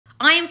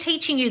I am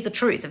teaching you the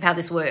truth of how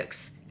this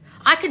works.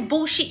 I could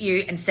bullshit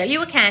you and sell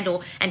you a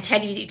candle and tell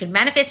you that you could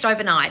manifest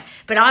overnight,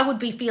 but I would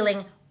be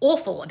feeling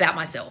awful about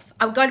myself.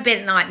 I would go to bed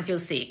at night and feel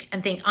sick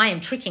and think I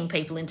am tricking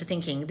people into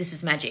thinking this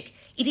is magic.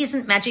 It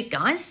isn't magic,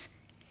 guys.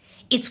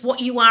 It's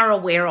what you are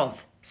aware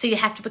of. So you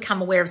have to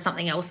become aware of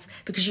something else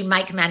because you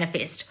make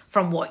manifest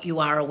from what you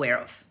are aware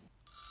of.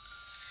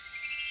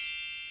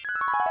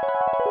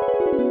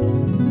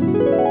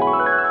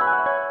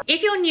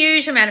 If you're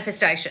new to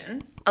manifestation,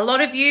 a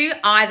lot of you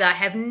either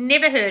have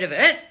never heard of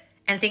it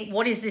and think,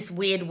 what is this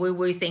weird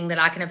woo-woo thing that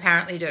I can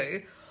apparently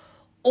do?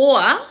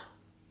 Or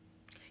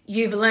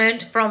you've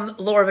learned from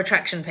law of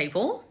attraction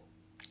people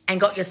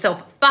and got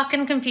yourself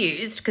fucking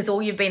confused because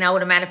all you've been able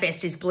to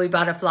manifest is blue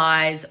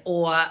butterflies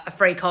or a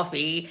free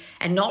coffee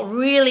and not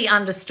really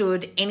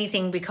understood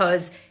anything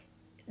because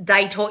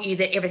they taught you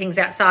that everything's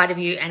outside of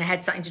you and it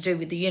had something to do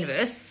with the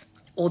universe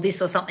or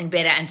this or something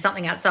better, and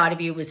something outside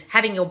of you was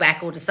having your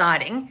back or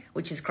deciding,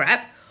 which is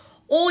crap.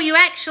 Or you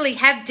actually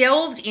have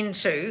delved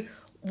into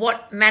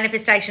what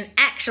manifestation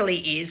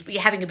actually is, but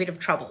you're having a bit of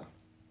trouble.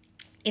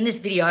 In this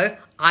video,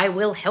 I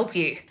will help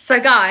you.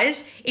 So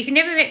guys, if you've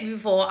never met me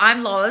before,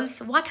 I'm Loz.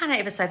 Why can't I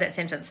ever say that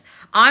sentence?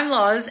 I'm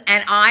Loz,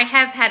 and I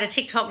have had a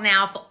TikTok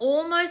now for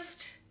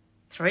almost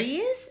 3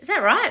 years. Is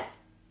that right?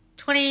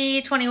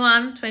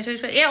 2021, 22,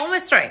 20, yeah,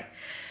 almost 3.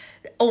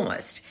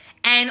 Almost.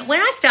 And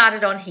when I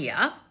started on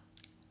here,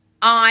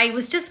 I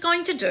was just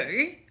going to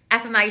do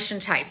affirmation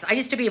tapes. I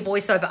used to be a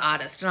voiceover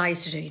artist, and I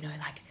used to do,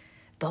 like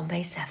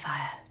Bombay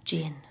Sapphire,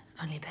 gin,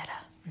 only better,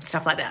 and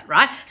stuff like that,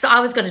 right? So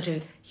I was going to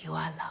do you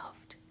are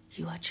loved,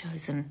 you are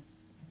chosen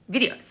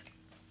videos.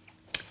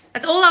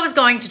 That's all I was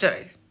going to do.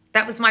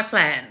 That was my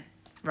plan,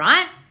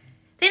 right?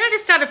 Then I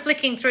just started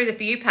flicking through the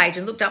For You page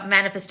and looked up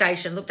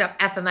manifestation, looked up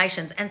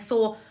affirmations, and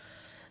saw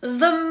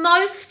the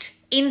most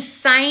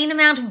insane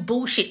amount of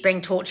bullshit being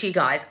taught to you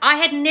guys. I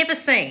had never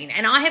seen,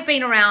 and I have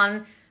been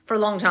around for a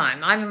long time.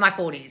 I'm in my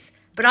 40s,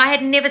 but I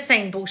had never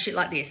seen bullshit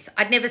like this.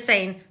 I'd never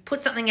seen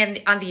put something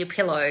under your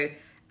pillow,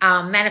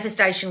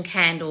 manifestation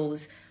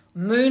candles,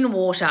 moon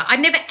water. I'd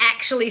never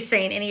actually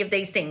seen any of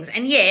these things.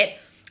 And yet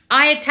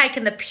I had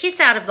taken the piss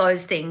out of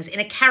those things in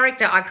a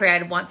character I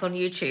created once on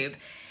YouTube.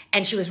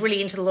 And she was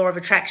really into the law of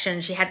attraction.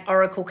 She had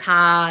oracle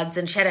cards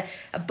and she had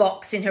a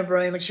box in her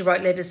room and she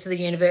wrote letters to the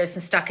universe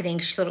and stuck it in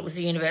because she thought it was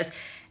the universe.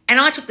 And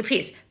I took the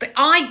piss. But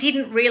I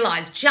didn't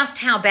realize just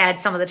how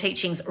bad some of the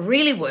teachings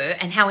really were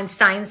and how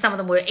insane some of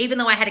them were, even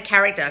though I had a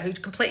character who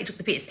completely took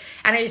the piss.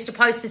 And I used to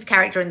post this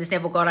character in this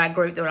Neville Goddard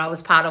group that I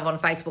was part of on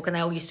Facebook, and they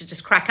all used to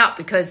just crack up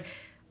because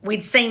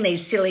we'd seen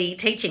these silly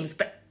teachings.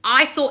 But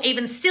I saw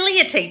even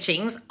sillier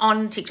teachings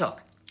on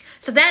TikTok.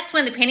 So that's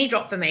when the penny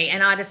dropped for me,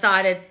 and I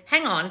decided,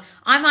 hang on,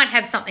 I might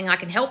have something I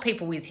can help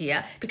people with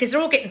here because they're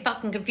all getting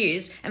fucking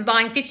confused and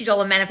buying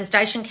 $50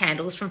 manifestation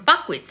candles from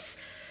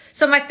fuckwits.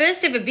 So my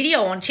first ever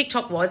video on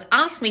TikTok was,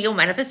 ask me your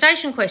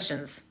manifestation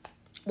questions.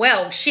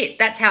 Well, shit,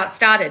 that's how it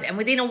started. And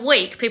within a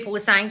week, people were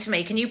saying to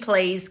me, can you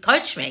please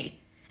coach me?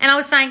 And I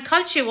was saying,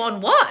 coach you on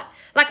what?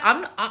 Like,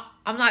 I'm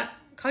like,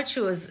 coach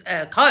you as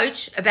a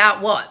coach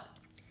about what?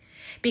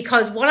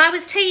 Because what I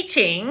was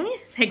teaching,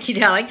 thank you,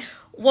 darling,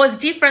 was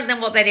different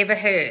than what they'd ever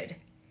heard.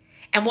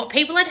 And what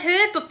people had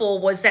heard before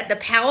was that the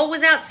power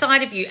was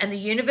outside of you and the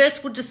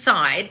universe would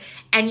decide,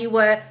 and you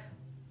were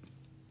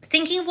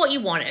thinking of what you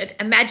wanted,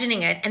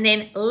 imagining it, and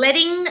then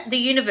letting the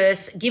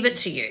universe give it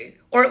to you,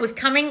 or it was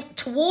coming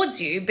towards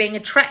you, being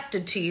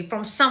attracted to you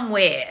from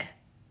somewhere,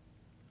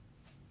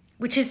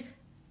 which is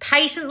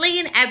patently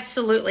and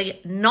absolutely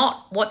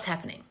not what's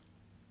happening.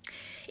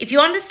 If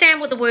you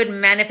understand what the word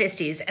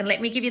manifest is, and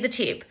let me give you the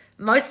tip,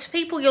 most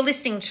people you're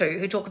listening to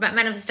who talk about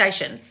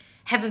manifestation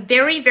have a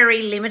very,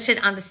 very limited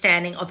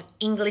understanding of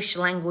English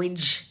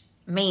language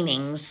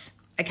meanings,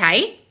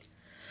 okay?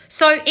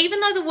 So even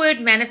though the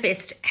word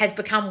manifest has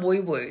become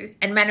woo-woo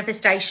and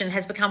manifestation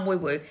has become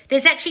woo-woo,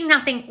 there's actually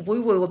nothing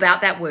woo-woo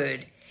about that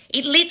word.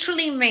 It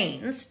literally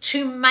means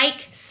to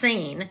make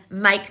seen,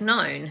 make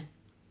known,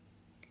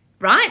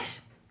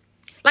 right?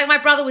 Like my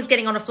brother was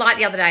getting on a flight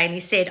the other day and he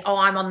said, oh,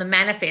 I'm on the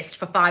manifest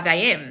for 5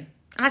 a.m.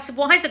 And I said,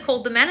 why is it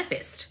called the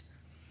manifest?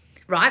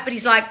 Right? But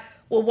he's like,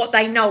 well, what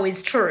they know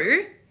is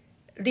true.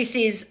 This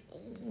is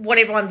what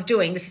everyone's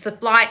doing. This is the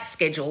flight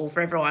schedule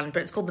for everyone,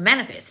 but it's called the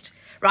manifest,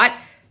 right?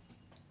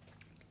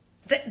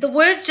 The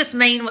words just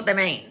mean what they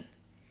mean.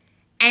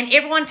 And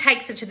everyone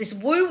takes it to this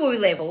woo-woo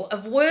level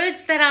of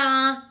words that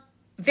are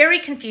very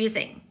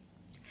confusing.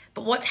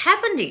 But what's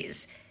happened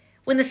is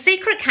when The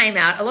Secret came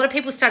out, a lot of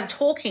people started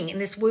talking in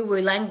this woo-woo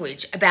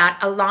language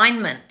about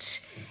alignment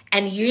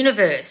and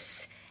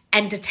universe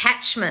and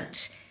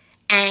detachment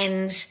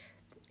and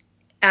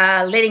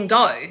letting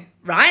go,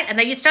 right? And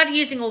they started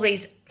using all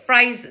these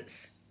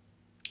phrases.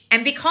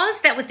 And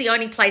because that was the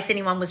only place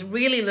anyone was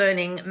really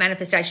learning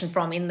manifestation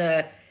from in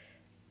the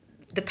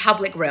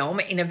public realm,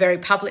 in a very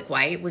public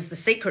way, was The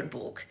Secret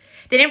book,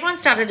 then everyone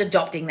started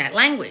adopting that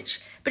language.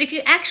 But if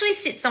you actually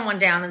sit someone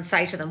down and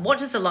say to them, what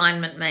does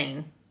alignment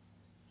mean?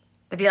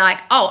 They'd be like,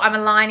 oh, I'm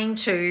aligning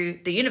to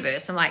the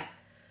universe. I'm like,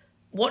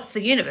 what's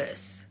the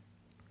universe?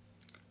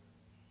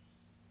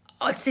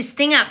 It's this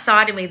thing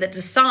outside of me that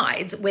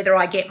decides whether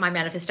I get my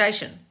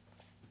manifestation.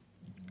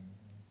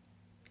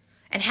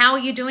 And how are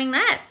you doing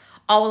that?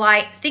 Oh, well,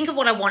 I think of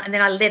what I want and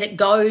then I let it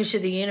go to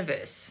the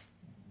universe.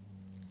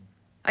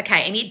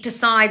 Okay, and it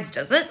decides,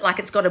 does it? Like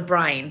it's got a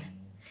brain.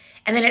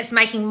 And then it's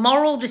making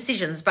moral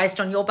decisions based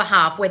on your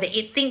behalf, whether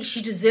it thinks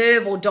you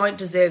deserve or don't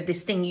deserve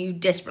this thing you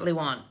desperately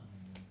want.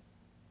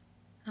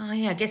 Oh,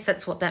 yeah, I guess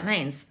that's what that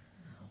means.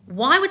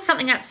 Why would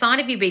something outside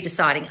of you be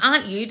deciding?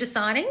 Aren't you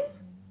deciding?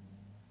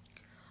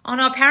 Oh,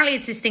 no, apparently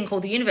it's this thing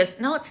called the universe.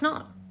 No, it's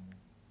not.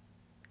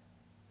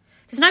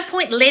 There's no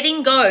point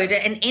letting go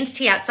to an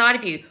entity outside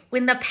of you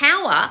when the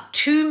power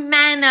to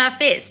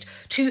manifest,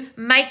 to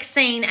make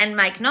seen and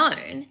make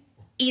known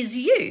is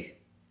you.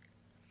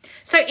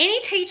 So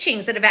any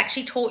teachings that have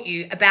actually taught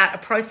you about a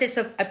process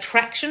of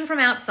attraction from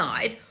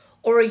outside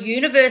or a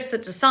universe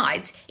that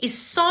decides is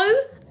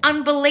so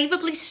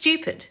unbelievably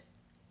stupid.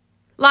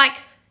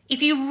 Like,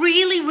 if you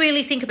really,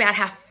 really think about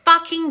how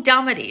fucking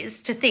dumb it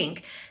is to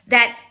think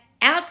that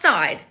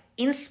outside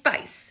in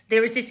space,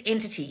 there is this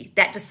entity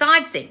that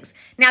decides things.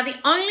 Now, the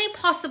only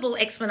possible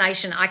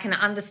explanation I can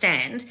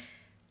understand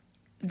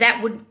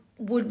that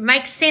would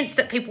make sense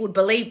that people would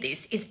believe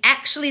this is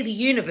actually the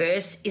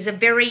universe is a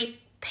very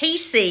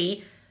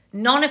PC,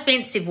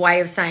 non-offensive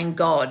way of saying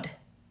God.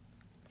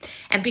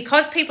 And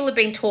because people have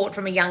been taught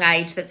from a young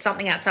age that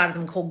something outside of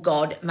them called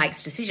God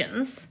makes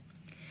decisions,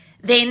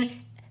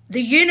 then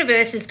the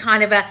universe is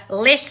kind of a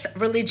less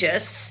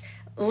religious,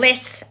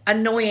 less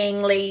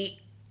annoyingly,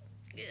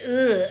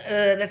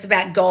 that's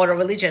about God or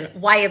religion,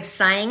 way of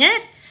saying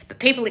it. But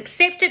people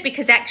accept it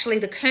because actually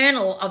the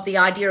kernel of the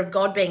idea of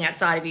God being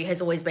outside of you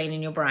has always been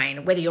in your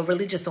brain, whether you're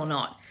religious or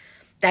not.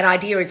 That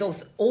idea has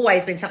also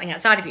always been something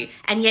outside of you.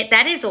 And yet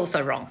that is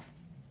also wrong.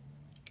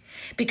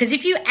 Because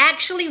if you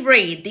actually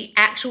read the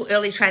actual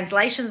early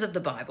translations of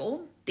the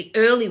Bible, the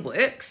early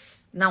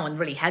works, no one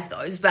really has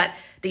those, but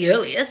the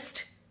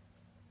earliest,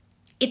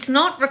 it's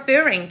not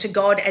referring to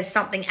God as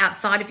something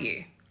outside of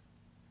you.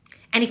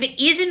 And if it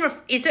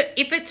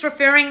if it's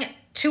referring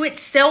to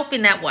itself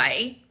in that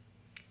way,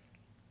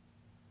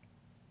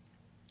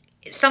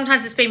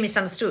 sometimes it's been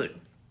misunderstood.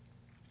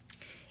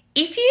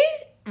 If you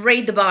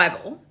read the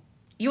Bible,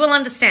 you will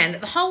understand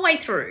that the whole way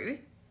through,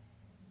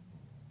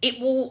 it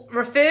will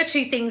refer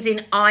to things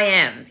in I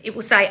am. It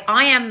will say,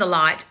 I am the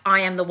light,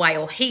 I am the way,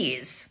 or he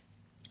is.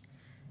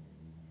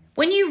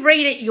 When you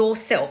read it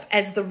yourself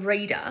as the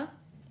reader,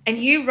 and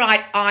you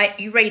read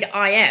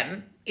I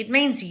am, it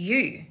means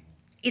you.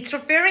 It's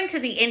referring to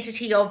the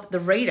entity of the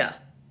reader.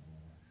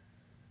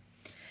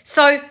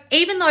 So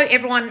even though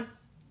everyone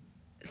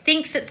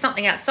thinks it's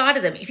something outside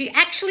of them, if you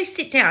actually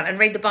sit down and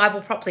read the Bible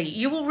properly,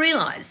 you will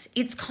realize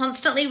it's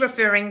constantly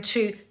referring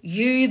to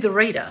you, the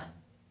reader.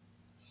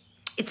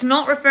 It's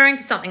not referring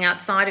to something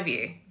outside of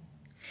you.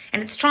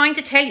 And it's trying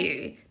to tell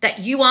you that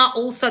you are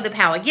also the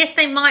power. Yes,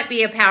 there might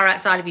be a power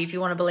outside of you if you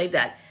want to believe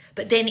that,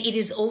 but then it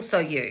is also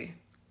you.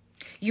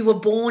 You were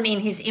born in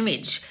his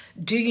image.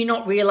 Do you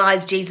not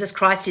realize Jesus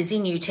Christ is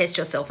in you? Test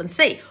yourself and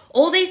see.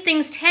 All these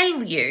things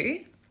tell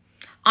you,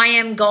 I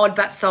am God,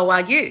 but so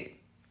are you.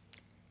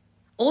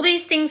 All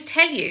these things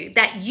tell you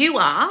that you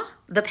are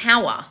the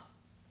power.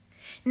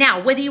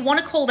 Now, whether you want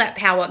to call that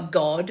power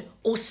God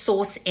or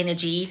source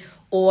energy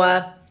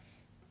or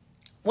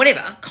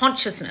whatever,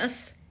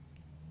 consciousness,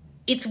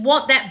 it's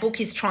what that book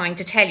is trying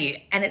to tell you.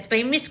 And it's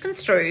been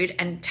misconstrued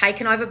and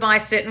taken over by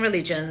certain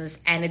religions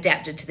and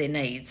adapted to their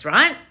needs,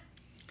 right?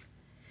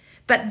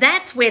 But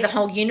that's where the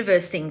whole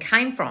universe thing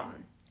came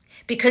from,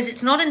 because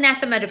it's not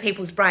anathema to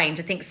people's brain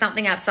to think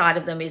something outside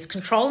of them is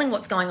controlling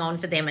what's going on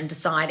for them and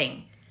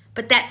deciding.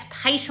 But that's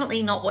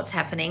patently not what's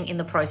happening in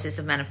the process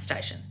of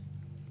manifestation.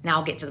 Now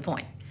I'll get to the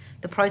point.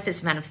 The process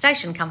of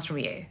manifestation comes from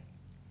you,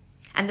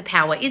 and the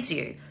power is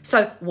you.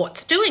 So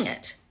what's doing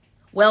it?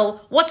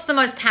 Well, what's the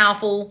most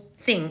powerful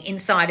thing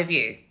inside of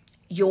you?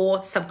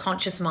 Your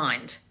subconscious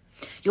mind.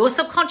 Your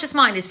subconscious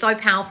mind is so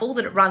powerful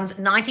that it runs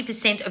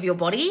 90% of your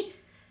body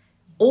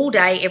all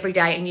day, every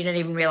day, and you don't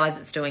even realize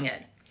it's doing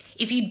it.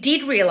 If you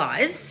did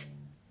realize,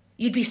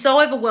 you'd be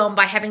so overwhelmed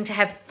by having to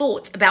have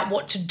thoughts about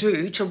what to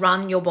do to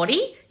run your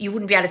body, you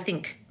wouldn't be able to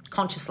think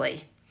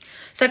consciously.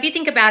 So if you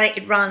think about it,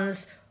 it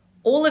runs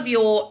all of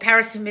your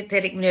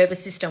parasympathetic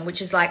nervous system,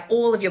 which is like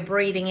all of your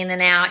breathing in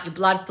and out, your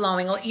blood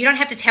flowing. You don't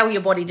have to tell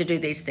your body to do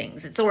these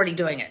things. It's already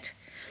doing it,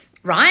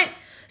 right?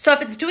 So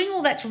if it's doing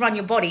all that to run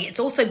your body,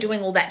 it's also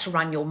doing all that to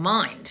run your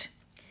mind.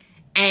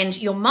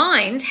 And your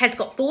mind has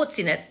got thoughts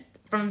in it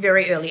from a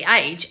very early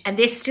age, and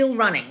they're still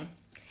running.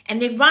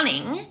 And they're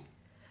running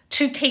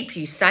to keep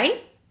you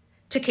safe,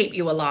 to keep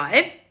you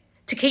alive,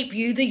 to keep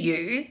you the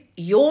you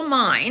your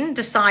mind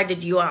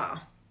decided you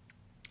are.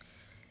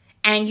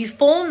 And you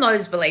form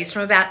those beliefs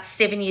from about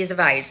 7 years of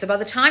age. So by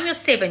the time you're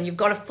 7, you've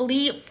got a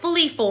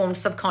fully formed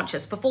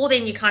subconscious. Before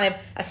then, you're kind of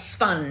a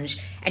sponge,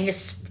 and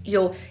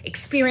you're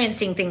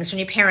experiencing things from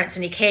your parents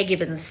and your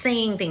caregivers and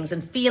seeing things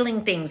and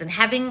feeling things and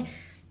having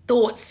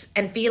thoughts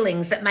and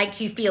feelings that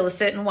make you feel a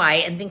certain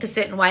way and think a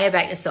certain way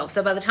about yourself.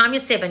 So by the time you're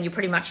 7, you're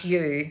pretty much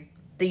you,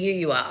 the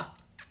you are.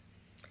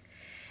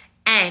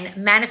 And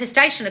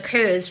manifestation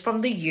occurs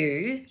from the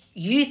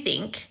you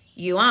think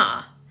you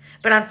are.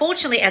 But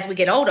unfortunately, as we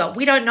get older,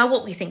 we don't know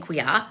what we think we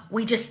are.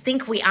 We just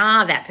think we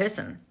are that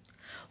person.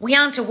 We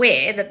aren't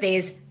aware that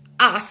there's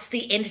us,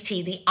 the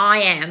entity, the I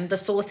am, the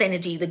source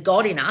energy, the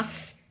God in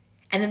us.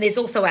 And then there's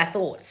also our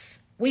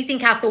thoughts. We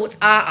think our thoughts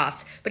are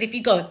us. But if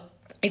you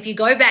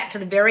go back to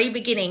the very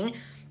beginning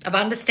of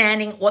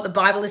understanding what the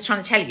Bible is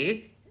trying to tell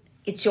you,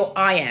 it's your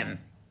I am.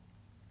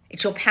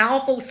 It's your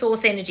powerful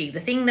source energy, the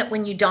thing that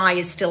when you die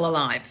is still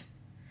alive,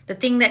 the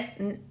thing that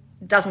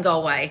doesn't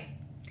go away.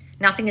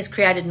 Nothing is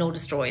created nor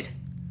destroyed,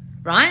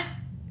 right?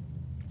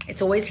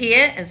 It's always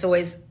here and it's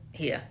always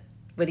here,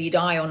 whether you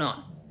die or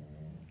not.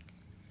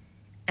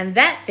 And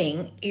that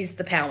thing is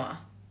the power.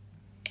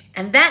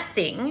 And that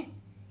thing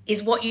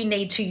is what you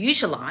need to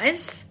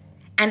utilize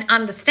and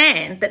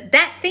understand that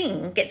that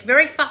thing gets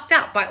very fucked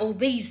up by all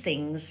these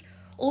things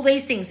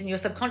in your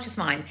subconscious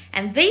mind.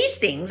 And these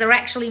things are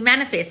actually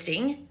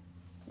manifesting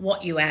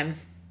what you am.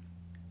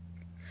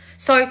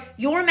 So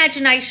your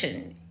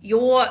imagination,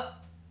 your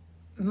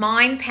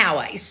mind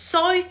power is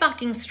so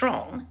fucking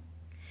strong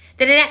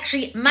that it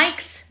actually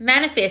makes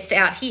manifest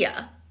out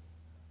here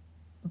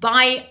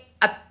by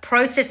a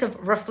process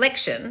of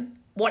reflection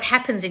what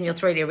happens in your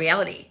 3D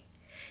reality.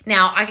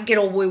 Now, I could get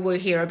all woo-woo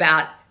here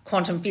about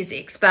quantum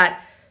physics, but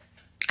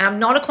I'm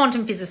not a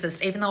quantum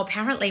physicist, even though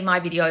apparently my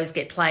videos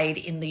get played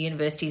in the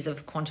universities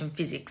of quantum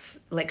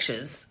physics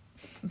lectures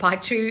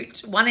by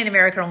one in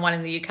America and one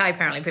in the UK,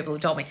 apparently people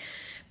have told me.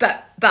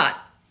 But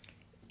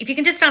if you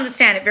can just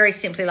understand it very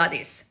simply like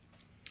this,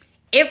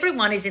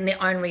 everyone is in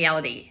their own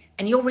reality,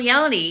 and your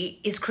reality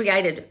is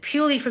created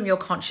purely from your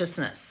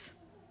consciousness.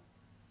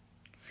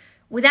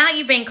 Without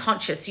you being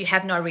conscious, you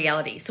have no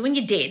reality. So when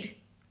you're dead,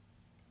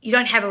 you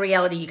don't have a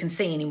reality you can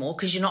see anymore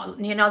because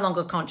you're no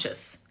longer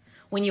conscious.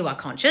 When you are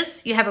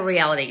conscious, you have a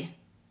reality.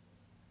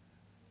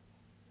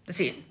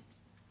 That's it.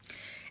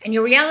 And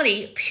your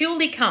reality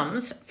purely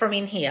comes from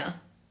in here.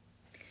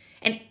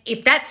 And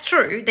if that's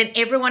true, then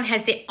everyone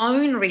has their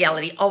own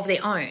reality of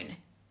their own.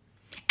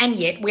 And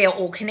yet we are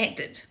all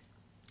connected.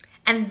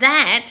 And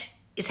that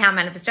is how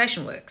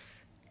manifestation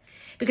works.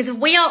 Because if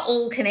we are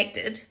all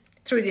connected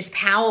through this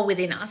power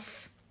within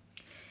us,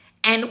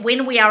 and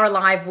when we are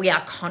alive, we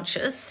are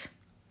conscious,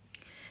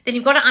 then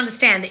you've got to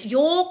understand that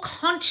your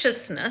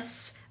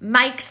consciousness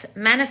makes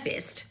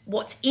manifest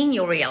what's in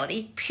your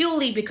reality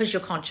purely because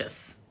you're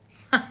conscious.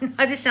 I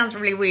know this sounds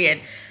really weird,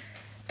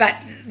 but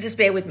just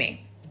bear with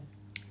me.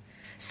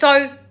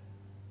 So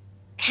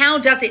how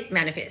does it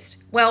manifest?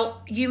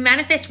 Well, you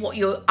manifest what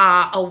you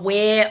are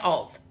aware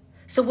of.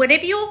 So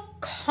whatever you're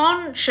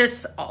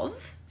conscious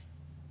of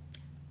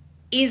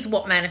is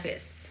what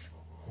manifests,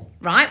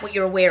 right? What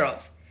you're aware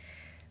of.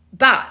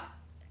 But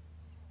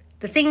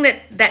the thing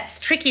that's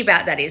tricky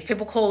about that is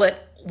people call it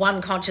one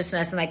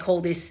consciousness and they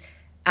call this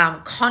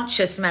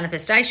conscious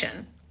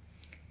manifestation,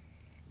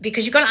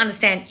 because you've got to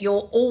understand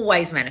you're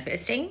always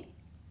manifesting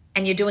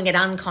and you're doing it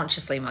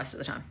unconsciously most of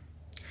the time.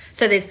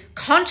 So there's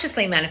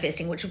consciously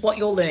manifesting, which is what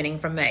you're learning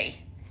from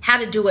me, how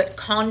to do it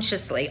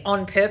consciously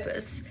on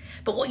purpose.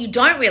 But what you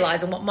don't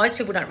realize, and what most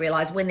people don't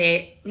realize when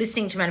they're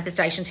listening to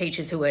manifestation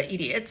teachers who are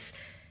idiots,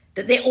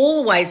 that they're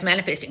always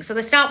manifesting. So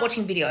they start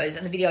watching videos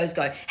and the videos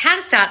go, how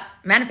to start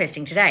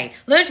manifesting today.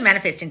 Learn to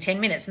manifest in 10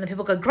 minutes. And the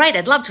people go, great,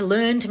 I'd love to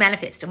learn to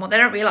manifest. And what they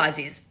don't realize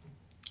is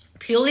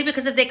purely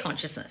because of their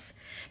consciousness,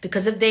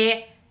 because of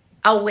their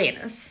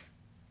awareness,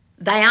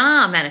 they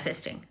are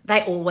manifesting.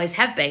 They always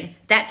have been.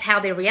 That's how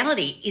their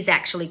reality is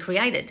actually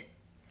created.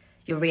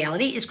 Your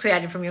reality is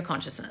created from your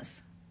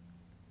consciousness.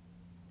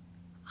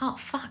 Oh,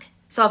 fuck.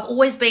 So I've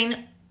always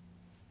been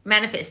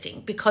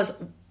manifesting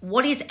because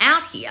what is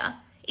out here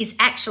is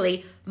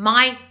actually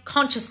my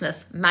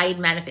consciousness made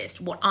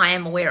manifest, what I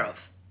am aware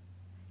of.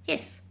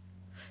 Yes.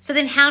 So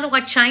then how do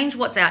I change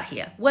what's out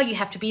here? Well, you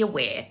have to be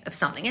aware of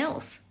something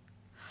else.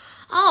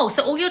 Oh,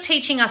 so all you're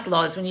teaching us,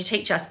 Loz, when you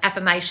teach us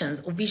affirmations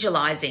or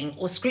visualizing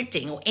or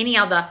scripting or any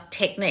other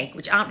technique,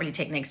 which aren't really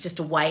techniques, just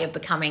a way of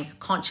becoming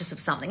conscious of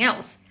something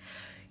else,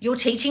 you're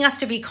teaching us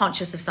to be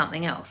conscious of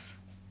something else.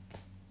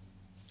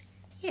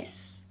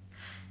 Yes.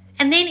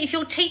 And then if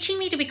you're teaching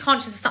me to be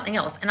conscious of something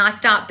else and I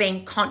start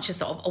being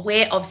conscious of,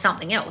 aware of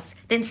something else,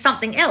 then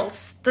something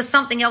else, the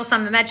something else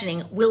I'm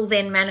imagining will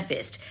then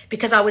manifest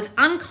because I was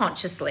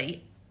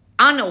unconsciously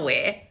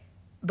unaware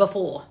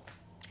before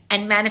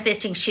and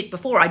manifesting shit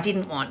before I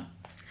didn't want.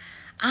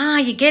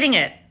 You're getting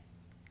it.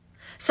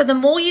 So the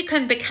more you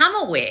can become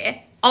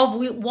aware of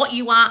what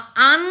you are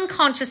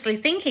unconsciously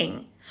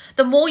thinking,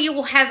 the more you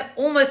will have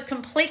almost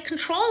complete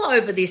control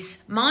over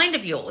this mind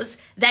of yours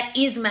that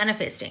is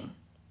manifesting.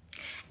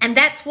 And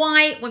that's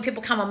why when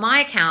people come on my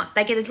account,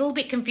 they get a little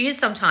bit confused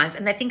sometimes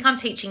and they think I'm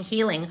teaching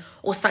healing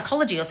or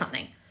psychology or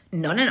something.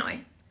 No.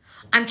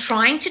 I'm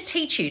trying to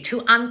teach you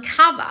to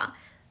uncover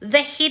the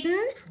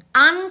hidden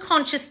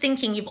unconscious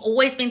thinking you've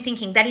always been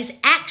thinking that is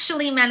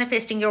actually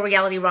manifesting your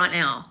reality right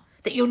now,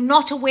 that you're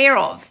not aware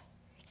of.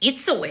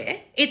 It's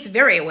aware. It's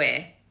very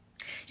aware.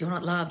 You're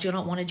not loved. You're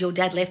not wanted. Your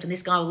dad left and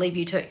this guy will leave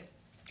you too.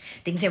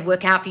 Things never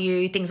work out for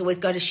you. Things always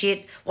go to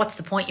shit. What's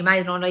the point? You may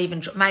as well not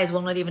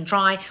even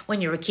try.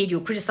 When you're a kid,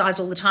 you're criticised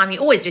all the time. You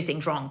always do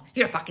things wrong.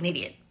 You're a fucking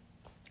idiot.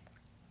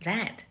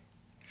 That.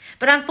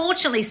 But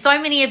unfortunately,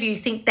 so many of you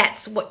think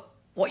that's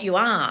what you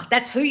are.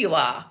 That's who you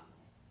are.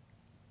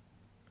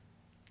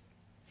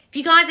 If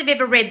you guys have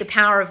ever read The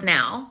Power of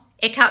Now,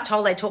 Eckhart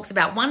Tolle talks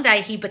about one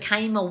day he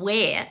became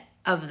aware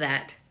of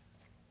that.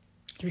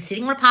 He was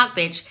sitting on a park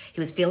bench. He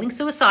was feeling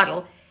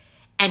suicidal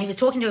and he was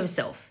talking to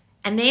himself.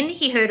 And then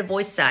he heard a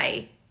voice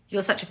say,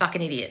 "You're such a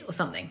fucking idiot," or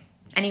something.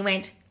 And he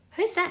went,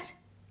 "Who's that?"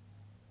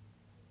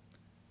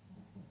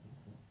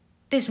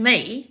 There's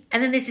me,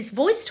 and then there's this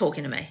voice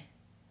talking to me.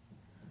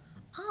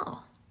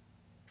 Oh,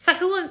 so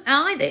who am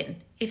I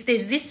then if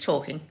there's this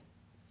talking?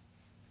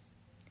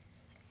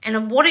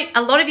 And what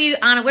a lot of you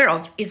aren't aware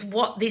of is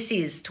what this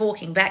is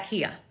talking back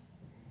here.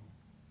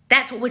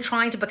 That's what we're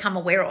trying to become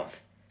aware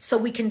of. So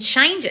we can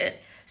change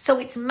it so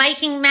it's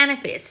making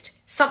manifest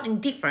something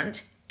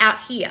different out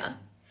here,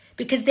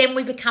 because then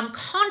we become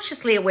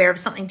consciously aware of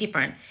something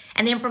different.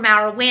 And then from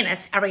our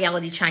awareness, our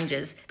reality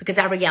changes, because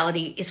our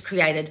reality is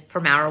created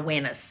from our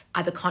awareness,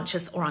 either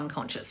conscious or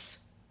unconscious.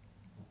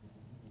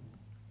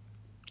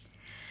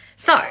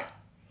 So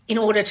in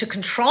order to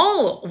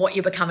control what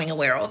you're becoming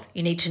aware of,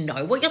 you need to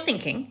know what you're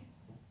thinking,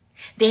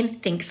 then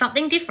think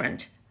something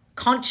different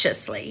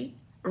consciously,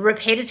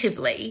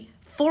 repetitively,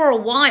 for a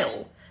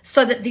while,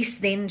 so that this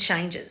then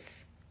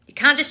changes. You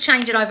can't just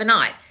change it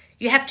overnight.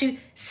 You have to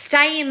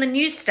stay in the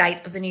new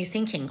state of the new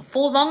thinking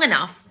for long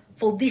enough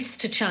for this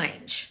to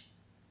change.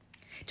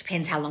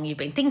 Depends how long you've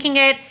been thinking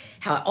it,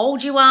 how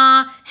old you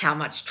are, how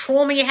much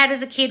trauma you had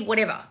as a kid,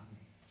 whatever.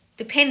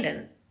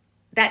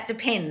 That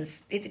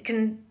depends. It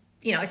can,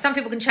 some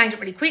people can change it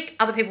really quick,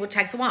 other people it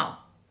takes a while.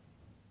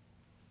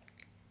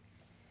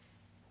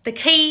 The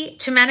key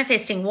to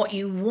manifesting what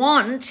you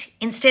want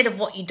instead of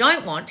what you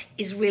don't want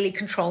is really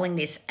controlling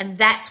this. And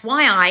that's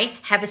why I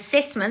have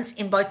assessments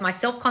in both my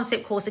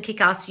self-concept course, A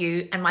Kick-Ass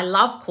You, and my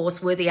love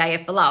course, Worthy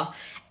AF for Love.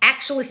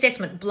 Actual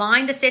assessment,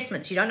 blind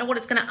assessments. You don't know what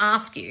it's going to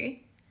ask you,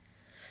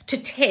 to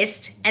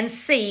test and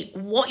see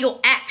what you're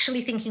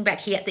actually thinking back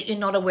here that you're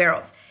not aware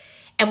of.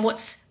 And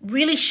what's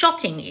really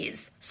shocking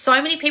is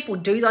so many people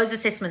do those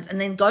assessments and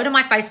then go to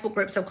my Facebook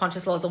group,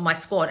 Subconscious Laws, or my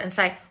squad and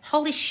say,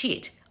 "Holy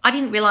shit, I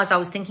didn't realize I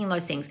was thinking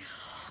those things."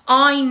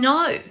 I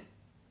know.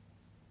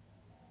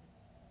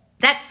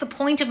 That's the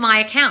point of my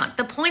account.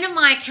 The point of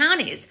my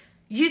account is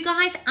you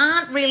guys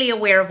aren't really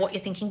aware of what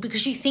you're thinking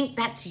because you think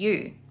that's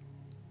you.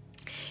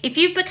 If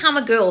you've become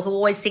a girl who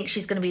always thinks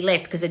she's going to be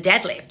left because her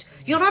dad left,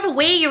 you're not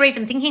aware you're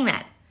even thinking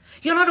that.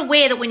 You're not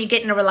aware that when you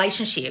get in a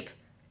relationship,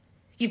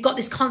 you've got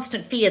this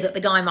constant fear that the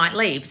guy might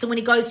leave. So when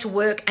he goes to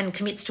work and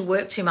commits to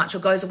work too much, or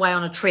goes away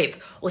on a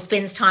trip, or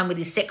spends time with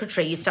his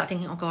secretary, you start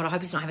thinking, "Oh God, I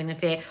hope he's not having an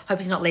affair. I hope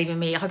he's not leaving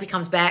me. I hope he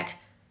comes back."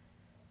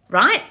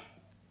 Right?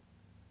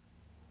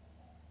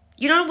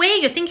 You're not aware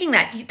you're thinking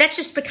that. That's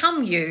just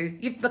become you.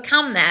 You've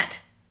become that.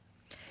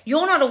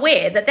 You're not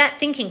aware that that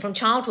thinking from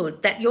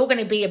childhood that you're going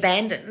to be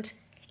abandoned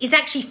is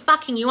actually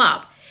fucking you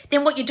up.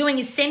 Then what you're doing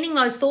is sending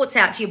those thoughts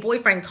out to your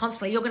boyfriend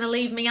constantly. "You're going to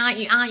leave me, aren't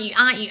you? Aren't you?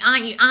 Aren't you?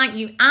 Aren't you? Aren't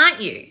you?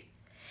 Aren't you?"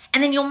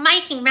 And then you're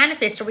making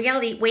manifest a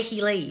reality where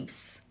he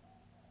leaves.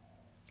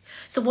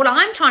 So what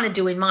I'm trying to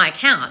do in my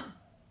account,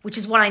 which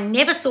is what I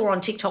never saw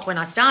on TikTok when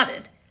I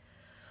started,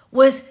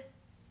 was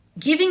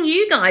giving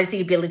you guys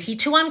the ability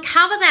to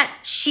uncover that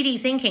shitty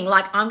thinking,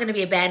 like, "I'm going to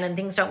be abandoned,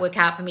 things don't work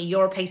out for me,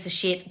 you're a piece of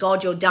shit,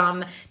 God, you're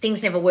dumb,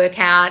 things never work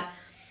out,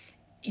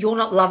 you're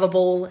not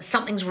lovable,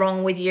 something's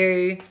wrong with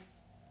you,"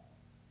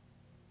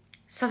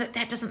 so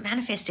that doesn't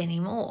manifest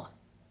anymore.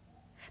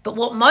 But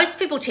what most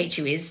people teach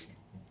you is,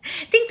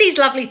 think these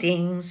lovely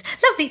things,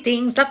 lovely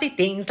things, lovely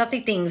things, lovely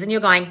things. And you're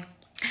going,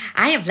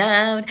 "I am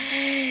loved.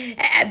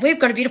 We've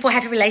got a beautiful,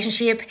 happy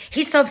relationship.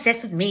 He's so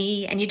obsessed with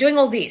me." And you're doing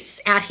all this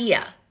out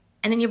here.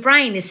 And then your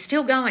brain is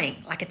still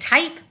going like a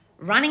tape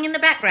running in the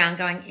background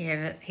going,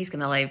 "Yeah, but he's going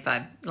to leave,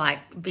 babe.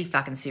 Like, be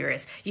fucking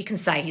serious. You can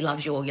say he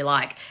loves you all you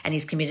like and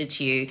he's committed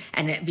to you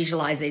and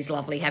visualize these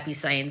lovely, happy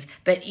scenes.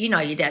 But you know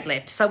your dad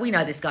left. So we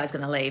know this guy's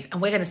going to leave.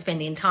 And we're going to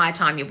spend the entire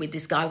time you're with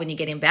this guy when you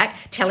get him back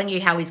telling you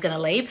how he's going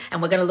to leave.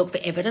 And we're going to look for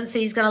evidence that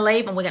he's going to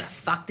leave. And we're going to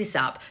fuck this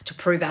up to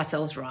prove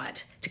ourselves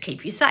right, to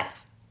keep you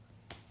safe."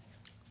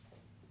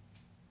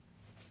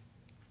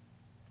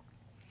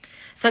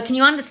 So can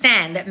you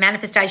understand that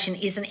manifestation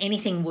isn't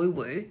anything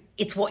woo-woo?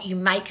 It's what you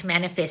make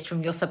manifest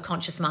from your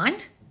subconscious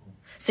mind.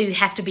 So you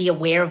have to be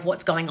aware of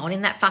what's going on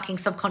in that fucking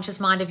subconscious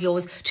mind of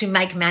yours to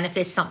make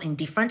manifest something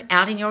different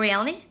out in your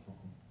reality.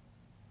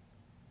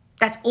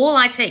 That's all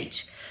I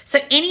teach. So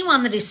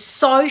anyone that is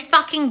so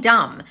fucking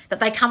dumb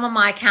that they come on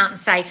my account and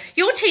say,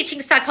 "You're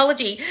teaching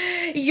psychology,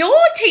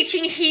 you're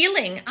teaching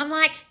healing," I'm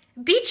like,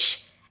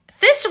 bitch,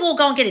 first of all,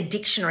 go and get a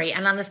dictionary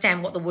and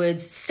understand what the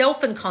words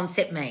self and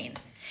concept mean.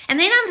 And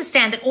then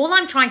understand that all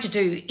I'm trying to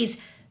do is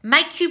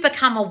make you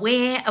become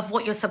aware of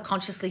what you're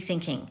subconsciously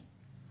thinking.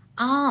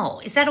 Oh,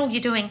 is that all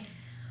you're doing?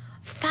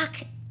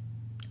 Fuck.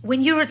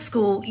 When you were at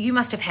school, you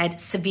must have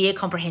had severe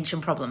comprehension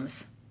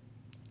problems.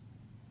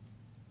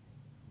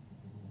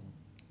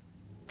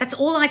 That's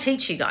all I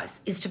teach you guys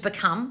is to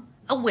become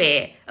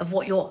aware of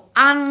what you're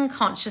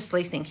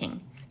unconsciously thinking,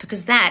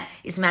 because that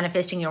is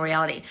manifesting your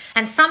reality.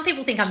 And some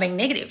people think I'm being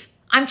negative.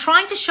 I'm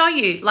trying to show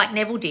you, like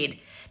Neville did,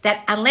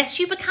 that unless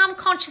you become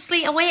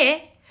consciously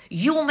aware,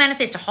 you will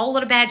manifest a whole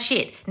lot of bad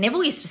shit.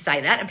 Neville used to say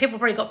that, and people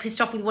probably got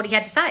pissed off with what he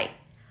had to say.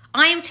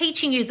 I am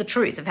teaching you the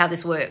truth of how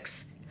this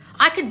works.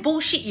 I could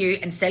bullshit you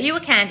and sell you a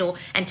candle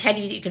and tell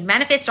you that you could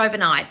manifest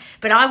overnight,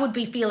 but I would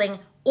be feeling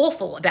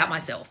awful about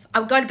myself. I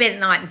would go to bed at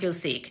night and feel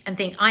sick and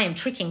think I am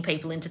tricking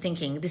people into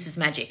thinking this is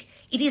magic.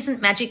 It isn't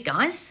magic,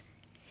 guys.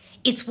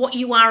 It's what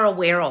you are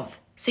aware of.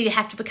 So you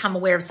have to become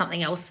aware of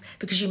something else,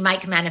 because you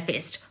make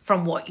manifest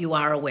from what you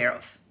are aware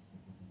of.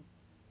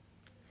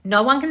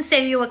 No one can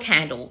sell you a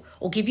candle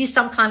or give you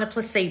some kind of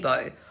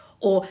placebo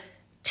or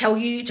tell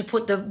you to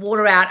put the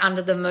water out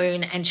under the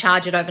moon and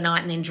charge it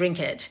overnight and then drink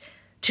it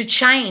to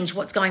change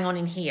what's going on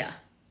in here.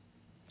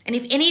 And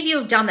if any of you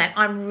have done that,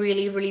 I'm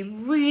really, really,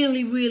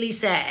 really, really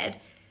sad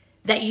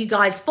that you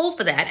guys fall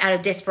for that out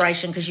of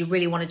desperation because you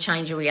really want to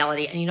change your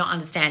reality and you're not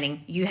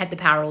understanding you had the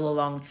power all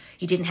along.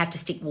 You didn't have to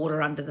stick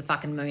water under the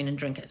fucking moon and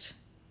drink it.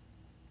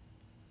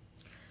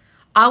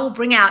 I will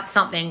bring out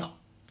something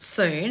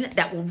soon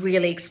that will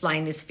really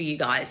explain this for you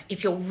guys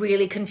if you're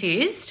really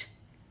confused,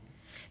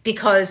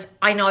 because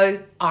I know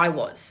I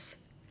was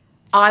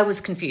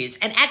confused.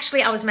 And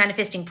actually I was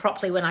manifesting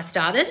properly when I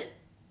started,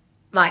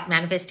 like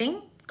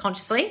manifesting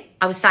consciously.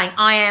 I was saying,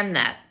 I am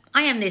that,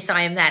 I am this,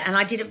 I am that. And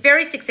I did it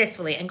very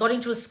successfully and got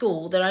into a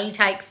school that only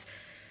takes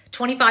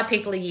 25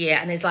 people a year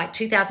and there's like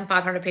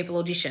 2,500 people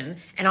audition.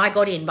 And I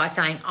got in by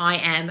saying, I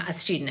am a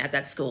student at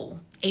that school,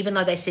 even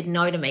though they said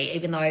no to me,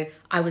 even though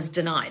I was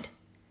denied,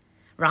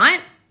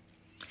 right?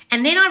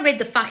 And then I read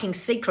The Fucking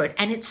Secret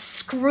and it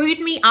screwed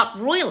me up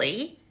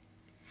royally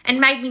and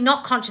made me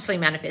not consciously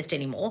manifest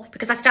anymore,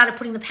 because I started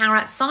putting the power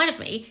outside of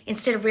me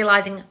instead of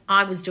realizing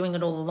I was doing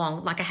it all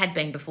along like I had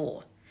been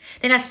before.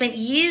 Then I spent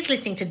years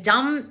listening to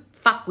dumb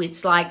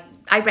fuckwits like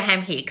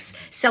Abraham Hicks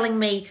selling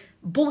me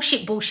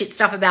bullshit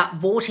stuff about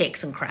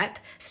vortex and crap,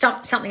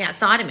 something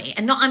outside of me,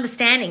 and not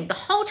understanding the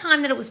whole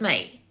time that it was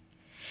me.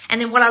 And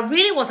then what I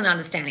really wasn't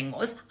understanding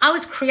was I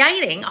was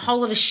creating a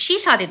whole lot of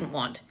shit I didn't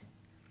want.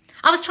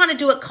 I was trying to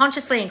do it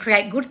consciously and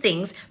create good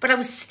things, but I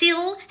was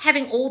still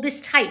having all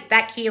this tape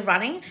back here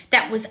running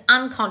that was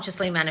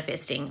unconsciously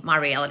manifesting my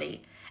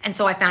reality. And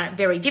so I found it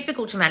very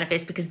difficult to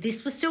manifest because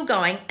this was still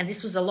going and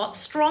this was a lot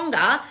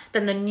stronger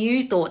than the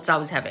new thoughts I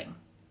was having.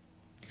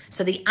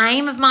 So the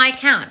aim of my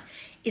account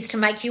is to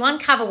make you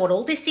uncover what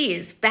all this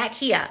is back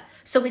here,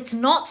 so it's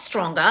not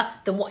stronger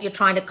than what you're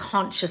trying to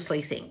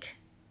consciously think.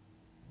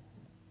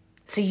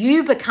 So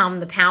you become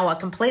the power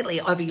completely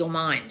over your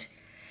mind.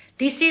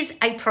 This is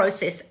a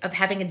process of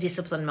having a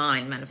disciplined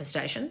mind,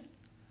 manifestation.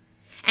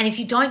 And if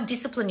you don't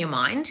discipline your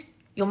mind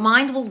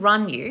will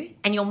run you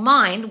and your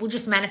mind will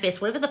just manifest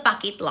whatever the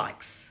fuck it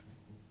likes,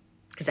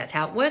 because that's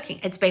how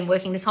it's been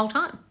working this whole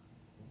time.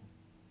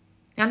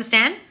 You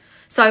understand?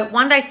 So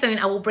one day soon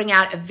I will bring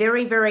out a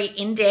very, very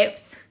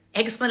in-depth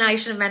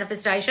explanation of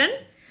manifestation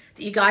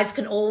that you guys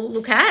can all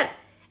look at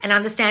and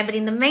understand. But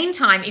in the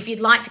meantime, if you'd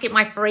like to get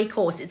my free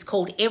course, it's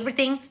called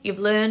Everything You've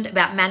Learned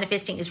About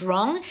Manifesting is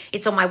Wrong.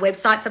 It's on my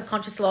website,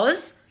 Subconscious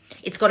Laws.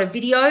 It's got a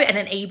video and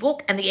an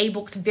ebook, and the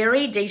ebook's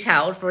very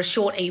detailed for a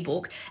short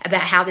ebook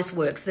about how this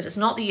works, that it's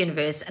not the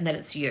universe and that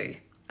it's you.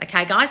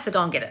 Okay, guys? So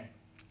go and get it.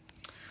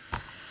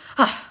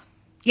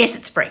 Yes,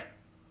 it's free.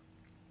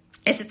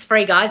 Yes, it's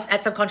free, guys,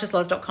 at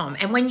subconsciouslaws.com.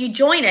 And when you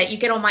join it, you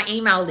get on my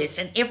email list.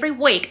 And every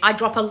week I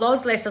drop a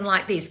laws lesson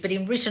like this, but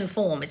in written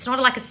form. It's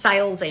not like a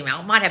sales email.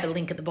 It might have a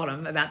link at the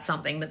bottom about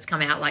something that's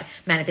come out, like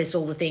manifest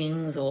all the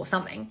things or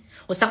something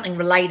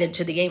related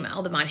to the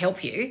email that might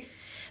help you.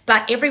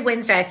 But every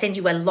Wednesday I send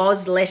you a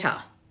laws letter.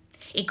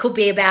 It could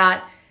be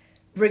about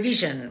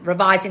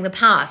revising the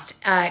past.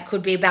 It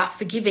could be about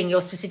forgiving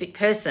your specific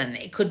person.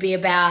 It could be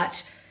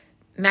about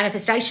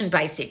manifestation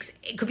basics.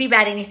 It could be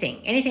about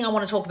anything I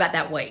want to talk about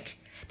that week.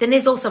 Then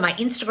there's also my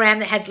Instagram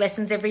that has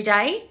lessons every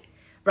day,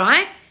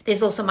 right?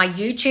 There's also my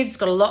YouTube. It's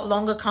got a lot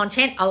longer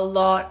content, a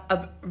lot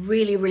of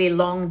really, really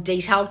long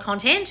detailed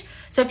content.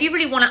 So if you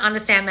really want to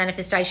understand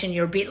manifestation,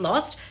 you're a bit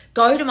lost,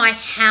 go to my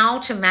How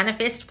to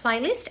Manifest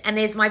playlist. And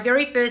there's my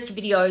very first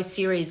video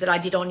series that I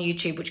did on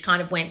YouTube, which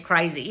kind of went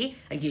crazy,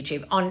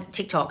 on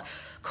TikTok,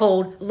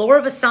 called Law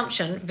of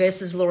Assumption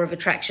versus Law of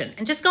Attraction.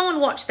 And just go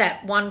and watch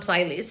that one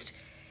playlist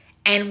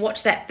and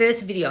watch that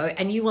first video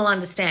and you will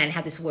understand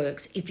how this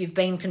works if you've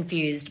been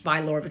confused by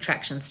law of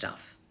attraction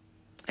stuff,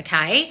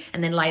 okay?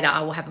 And then later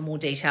I will have a more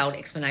detailed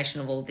explanation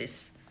of all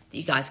this that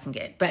you guys can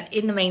get. But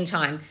in the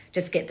meantime,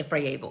 just get the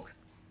free ebook,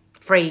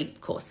 free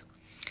course.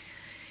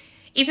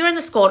 If you're in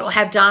the squad or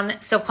have done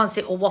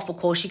self-concept or waffle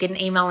course, you get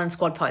an email and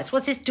squad post.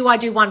 What's this? Do I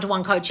do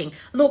one-to-one coaching?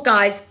 Look,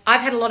 guys,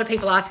 I've had a lot of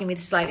people asking me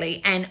this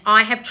lately, and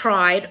I have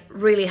tried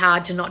really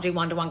hard to not do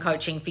one-to-one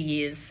coaching for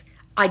years.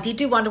 I did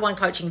do one-to-one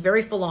coaching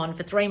very full on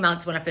for 3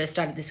 months when I first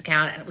started this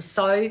account, and it was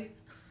so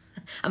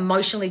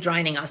emotionally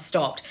draining, I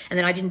stopped. And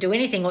then I didn't do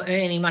anything or earn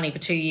any money for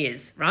 2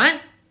 years, right?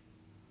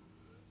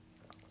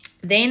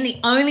 Then the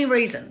only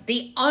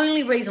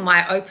reason why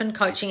I opened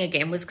coaching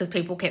again was because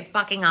people kept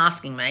fucking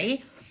asking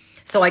me.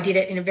 So I did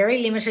it in a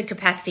very limited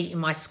capacity in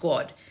my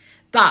squad.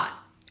 But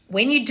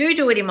when you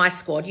do it in my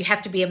squad, you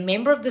have to be a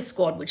member of the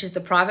squad, which is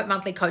the private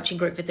monthly coaching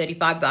group for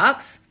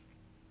 $35,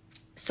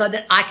 so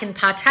that I can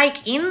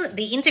partake in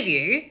the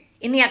interview,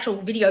 in the actual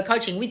video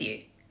coaching with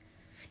you.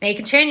 Now, you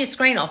can turn your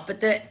screen off, but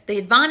the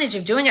advantage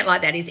of doing it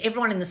like that is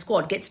everyone in the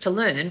squad gets to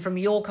learn from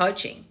your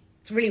coaching.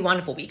 It's really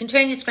wonderful. But you can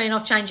turn your screen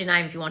off, change your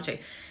name if you want to.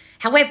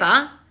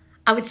 However,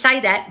 I would say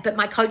that, but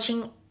my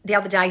coaching the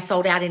other day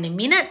sold out in a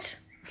minute,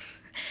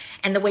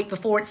 and the week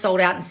before it sold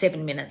out in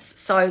 7 minutes.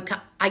 So,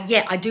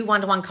 I do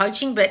one-to-one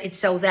coaching, but it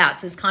sells out.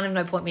 So there's kind of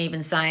no point me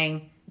even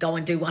saying go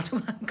and do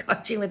one-to-one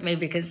coaching with me,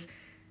 because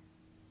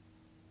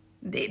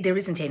there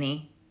isn't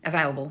any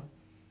available.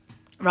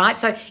 Right?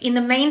 So in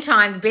the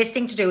meantime, the best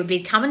thing to do would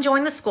be come and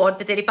join the squad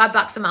for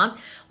 $35 a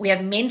month. We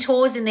have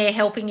mentors in there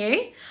helping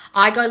you.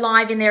 I go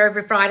live in there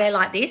every Friday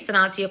like this and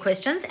answer your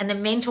questions. And the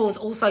mentors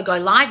also go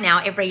live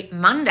now every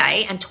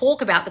Monday and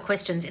talk about the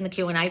questions in the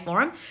Q&A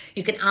forum.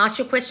 You can ask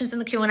your questions in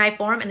the Q&A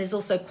forum, and there's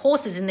also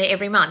courses in there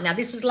every month. Now,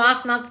 this was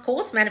last month's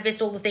course,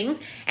 Manifest All the Things,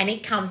 and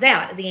it comes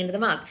out at the end of the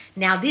month.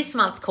 Now, this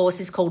month's course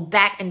is called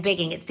Back and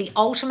Begging. It's the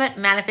ultimate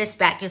Manifest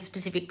Back Your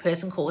Specific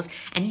Person course,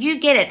 and you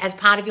get it as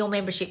part of your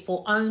membership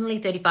for only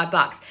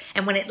 $35.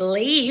 And when it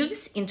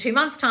leaves in 2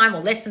 months' time, or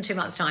less than 2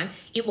 months' time,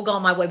 it will go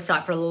on my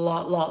website for a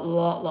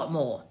lot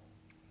more.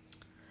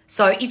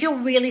 So if you're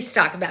really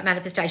stuck about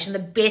manifestation, the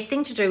best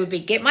thing to do would be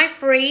get my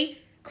free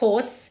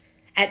course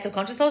at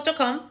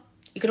subconsciouslaws.com.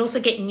 You can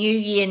also get New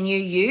Year, New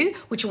You,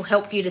 which will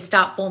help you to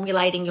start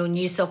formulating your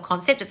new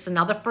self-concept. It's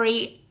another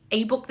free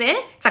ebook there.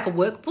 It's like a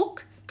workbook.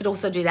 You could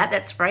also do that.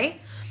 That's free.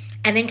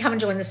 And then come and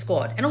join the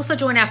squad. And also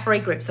join our free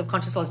group,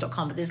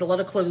 subconsciouslaws.com. But there's a lot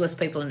of clueless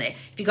people in there.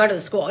 If you go to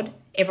the squad,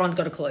 everyone's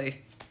got a clue.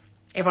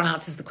 Everyone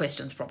answers the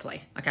questions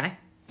properly, okay?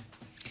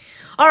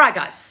 All right,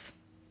 guys.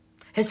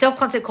 Her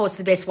self-concept course is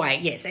the best way,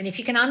 yes. And if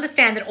you can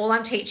understand that all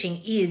I'm teaching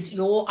is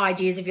your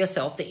ideas of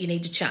yourself that you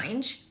need to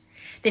change,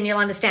 then you'll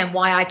understand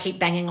why I keep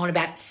banging on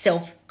about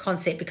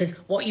self-concept, because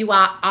what you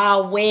are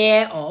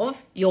aware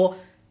of, your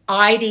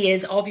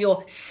ideas of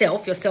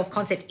yourself, your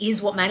self-concept is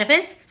what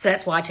manifests. So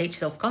that's why I teach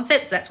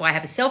self-concept. So that's why I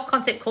have a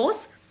self-concept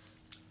course,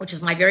 which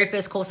is my very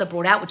first course I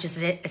brought out, which is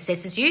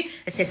assesses you,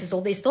 assesses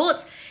all these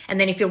thoughts. And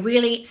then if you're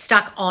really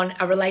stuck on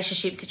a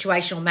relationship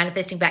situation or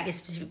manifesting back your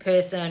specific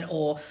person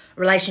or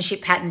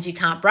relationship patterns you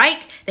can't break,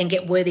 then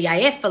get Worthy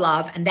AF for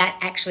Love. And that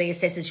actually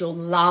assesses your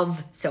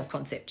love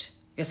self-concept,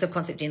 your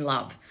self-concept in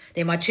love.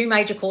 They're my two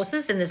major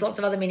courses. Then there's lots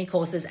of other mini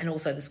courses and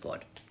also the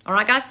squad. All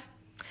right, guys?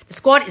 The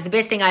squad is the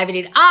best thing I ever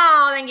did.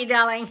 Oh, thank you,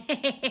 darling.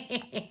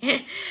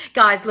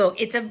 Guys, look,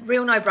 it's a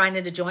real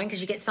no-brainer to join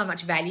because you get so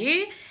much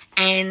value,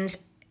 and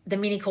the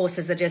mini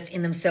courses are just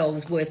in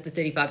themselves worth the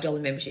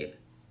 $35 membership.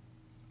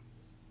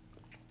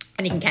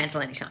 And you can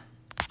cancel anytime.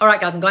 All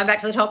right, guys, I'm going back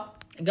to the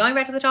top. I'm going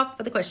back to the top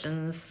for the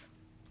questions.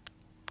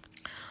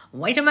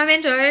 Wait a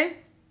momento.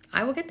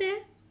 I will get there.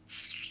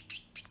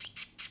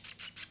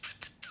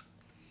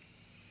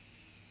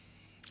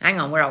 Hang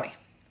on, where are we?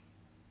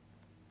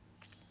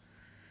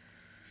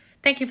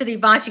 Thank you for the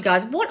advice, you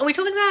guys. What are we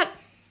talking about?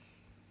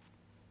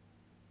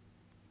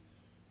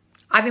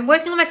 I've been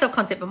working on my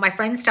self-concept, but my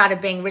friends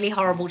started being really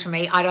horrible to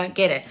me. I don't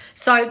get it.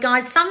 So,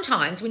 guys,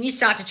 sometimes when you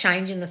start to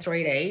change in the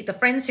 3D, the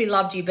friends who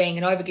loved you being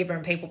an overgiver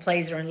and people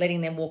pleaser and letting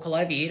them walk all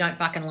over you don't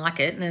fucking like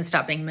it and then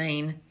start being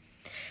mean.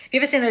 Have you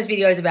ever seen those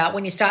videos about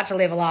when you start to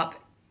level up,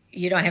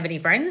 you don't have any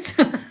friends?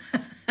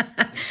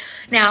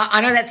 Now,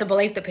 I know that's a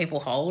belief that people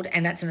hold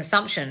and that's an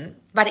assumption,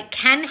 but it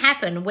can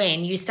happen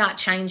when you start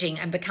changing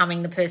and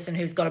becoming the person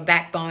who's got a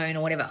backbone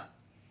or whatever.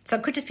 So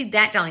it could just be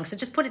that, darling. So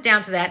just put it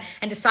down to that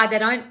and decide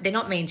they're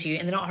not mean to you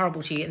and they're not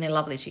horrible to you and they're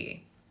lovely to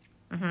you.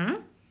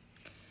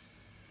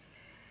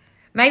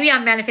 Maybe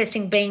I'm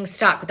manifesting being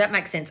stuck. Would that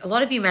make sense? A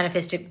lot of you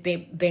manifest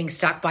being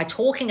stuck by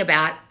talking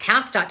about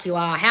how stuck you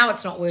are, how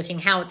it's not working,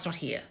 how it's not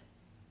here.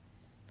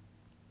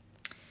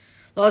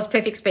 Laura's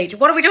perfect speech.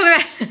 What are we talking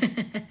about?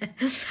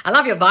 I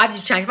love your vibes.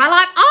 You've changed my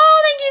life.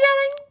 Oh, thank you,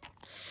 darling.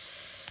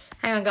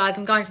 Hang on, guys.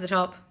 I'm going to the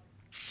top.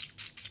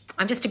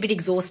 I'm just a bit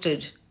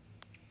exhausted.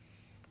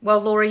 Well,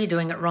 Laura, you're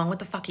doing it wrong. What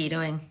the fuck are you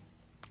doing?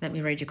 Let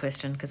me read your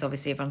question, because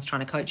obviously everyone's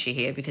trying to coach you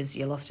here because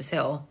you're lost as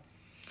hell.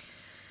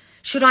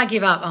 Should I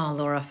give up? Oh,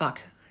 Laura,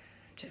 fuck.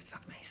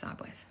 Fuck me,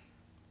 sideways.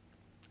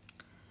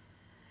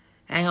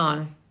 Hang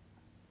on.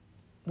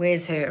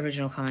 Where's her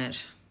original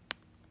comment?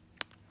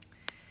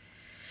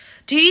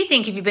 Do you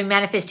think if you've been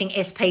manifesting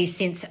SP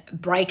since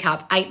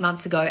breakup 8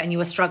 months ago and you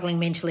were struggling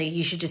mentally,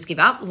 you should just give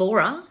up?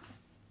 Laura,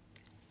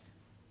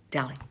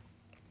 darling,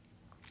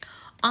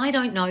 I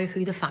don't know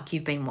who the fuck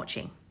you've been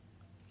watching.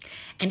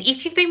 And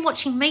if you've been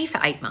watching me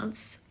for 8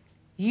 months,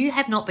 you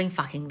have not been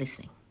fucking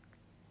listening.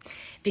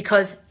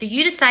 Because for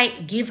you to say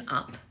give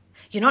up,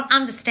 you're not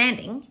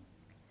understanding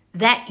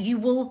that you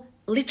will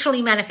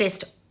literally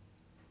manifest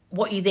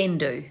what you then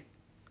do.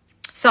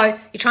 So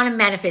you're trying to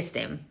manifest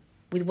them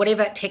with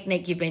whatever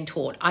technique you've been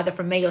taught, either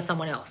from me or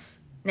someone else.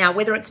 Now,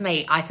 whether it's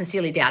me, I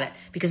sincerely doubt it,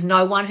 because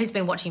no one who's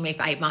been watching me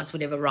for 8 months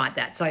would ever write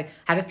that. So I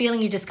have a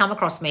feeling you just come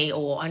across me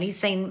or only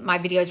seen my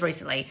videos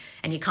recently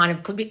and you're kind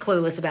of a bit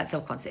clueless about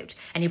self-concept.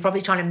 And you're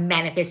probably trying to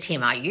manifest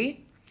him, are you?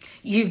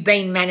 You've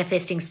been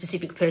manifesting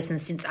specific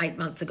persons since 8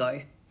 months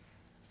ago.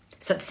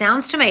 So it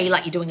sounds to me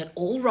like you're doing it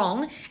all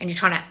wrong and you're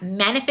trying to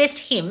manifest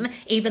him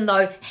even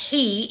though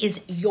he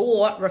is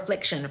your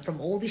reflection from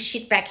all this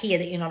shit back here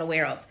that you're not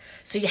aware of.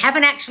 So you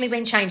haven't actually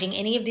been changing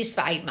any of this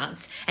for 8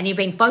 months and you've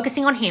been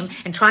focusing on him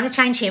and trying to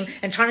change him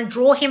and trying to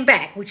draw him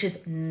back, which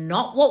is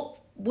not what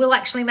will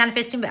actually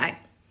manifest him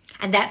back.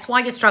 And that's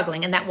why you're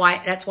struggling, and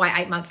that's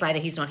why 8 months later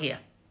he's not here.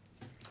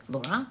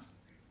 Laura,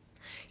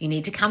 you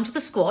need to come to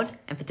the squad,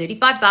 and for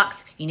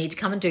 $35, you need to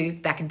come and do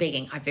back and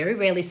begging. I very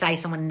rarely say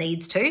someone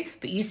needs to,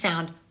 but you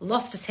sound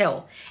lost as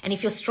hell. And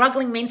if you're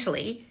struggling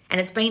mentally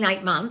and it's been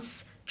 8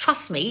 months,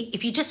 trust me,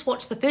 if you just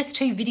watch the first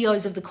 2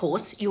 videos of the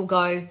course, you'll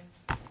go,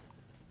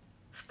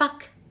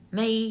 fuck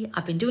me,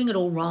 I've been doing it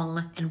all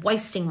wrong and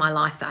wasting my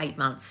life for 8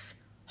 months.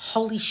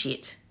 Holy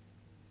shit.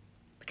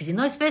 Because in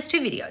those first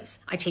 2 videos,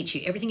 I teach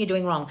you everything you're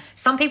doing wrong.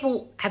 Some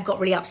people have got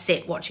really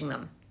upset watching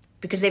them,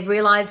 because they've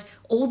realized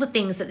all the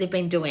things that they've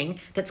been doing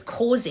that's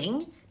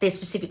causing their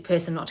specific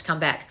person not to come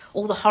back,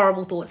 all the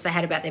horrible thoughts they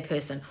had about their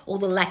person, all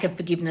the lack of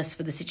forgiveness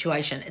for the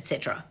situation,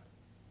 etc.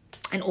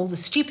 And all the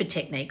stupid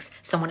techniques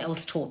someone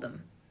else taught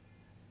them.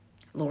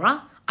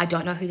 Laura, I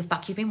don't know who the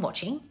fuck you've been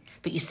watching,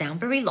 but you sound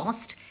very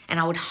lost, and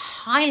I would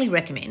highly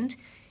recommend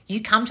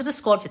you come to the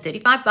squad for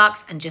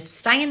 $35 and just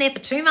stay in there for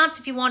 2 months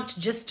if you want to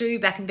just do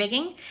back and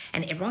begging,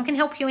 and everyone can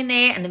help you in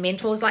there, and the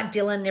mentors like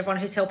Dylan and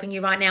everyone who's helping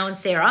you right now and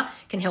Sarah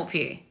can help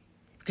you.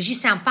 Because you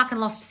sound fucking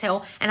lost as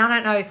hell, and I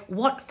don't know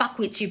what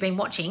fuckwits you've been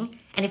watching,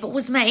 and if it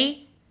was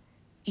me,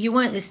 you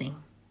weren't listening.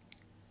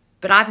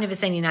 But I've never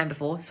seen your name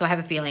before, so I have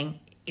a feeling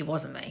it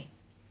wasn't me.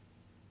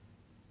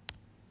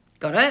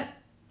 Got it?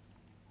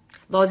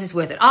 Loz is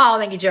worth it. Oh,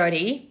 thank you,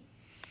 Jody.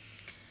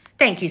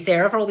 Thank you,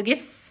 Sarah, for all the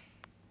gifts.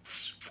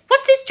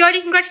 What's this,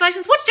 Jody?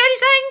 Congratulations. What's Jody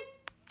saying?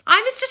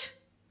 I missed it.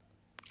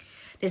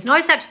 There's no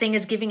such thing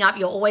as giving up.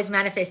 You're always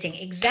manifesting.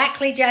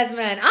 Exactly,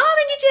 Jasmine. Oh,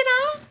 thank you,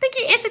 Jenna. Thank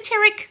you,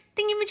 esoteric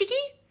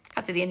thingy-majiggy.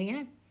 Can't see the end of your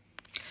name.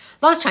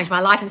 Loz changed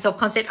my life and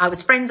self-concept. I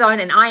was friend zone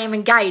and I am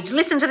engaged.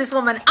 Listen to this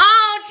woman.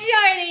 Oh,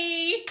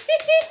 Jody.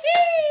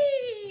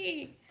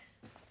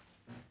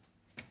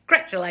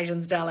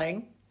 Congratulations,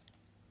 darling.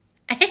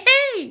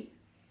 Hey.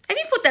 Have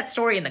you put that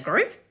story in the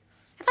group?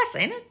 Have I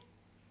seen it?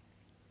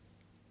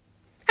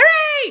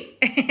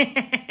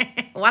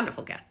 Hooray!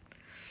 Wonderful, cat.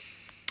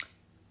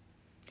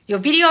 Your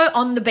video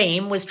on the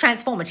beam was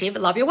transformative.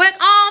 Love your work.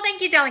 Oh,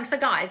 thank you, darling. So,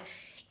 guys,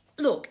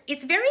 look,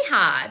 it's very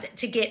hard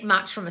to get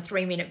much from a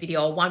 3-minute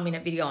video or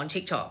 1-minute video on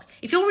TikTok.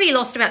 If you're really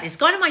lost about this,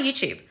 go to my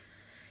YouTube.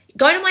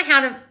 Go to my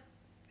How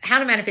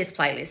to Manifest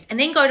playlist, and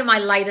then go to my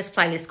latest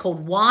playlist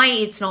called Why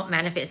It's Not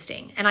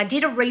Manifesting. And I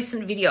did a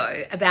recent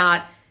video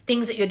about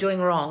things that you're doing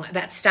wrong,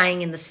 about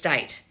staying in the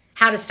state,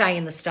 how to stay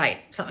in the state,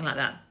 something like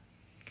that.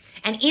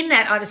 And in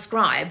that, I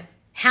describe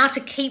how to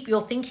keep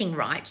your thinking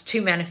right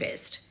to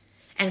manifest.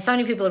 And so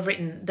many people have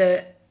written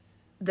the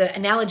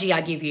analogy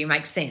I give you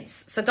makes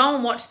sense. So go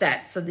and watch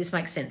that so this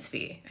makes sense for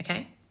you,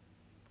 okay?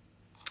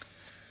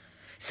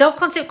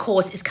 Self-concept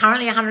course is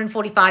currently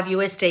 $145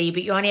 USD,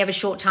 but you only have a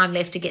short time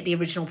left to get the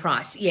original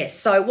price. Yes,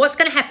 so what's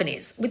going to happen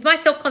is, with my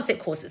self-concept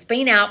course, it's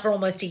been out for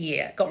almost a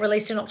year, got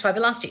released in October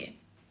last year.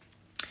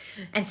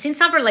 And since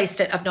I've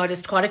released it, I've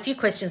noticed quite a few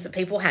questions that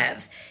people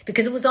have,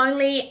 because it was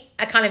only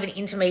a kind of an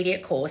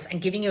intermediate course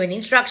and giving you an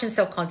introduction to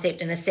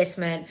self-concept, an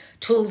assessment,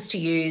 tools to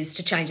use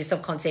to change your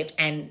self-concept,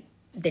 and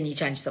then you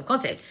change your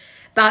self-concept.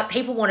 But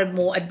people wanted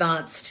more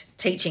advanced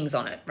teachings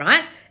on it,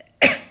 right?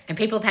 And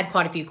people have had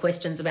quite a few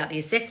questions about the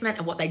assessment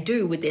and what they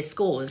do with their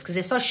scores, because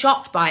they're so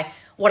shocked by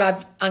what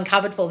I've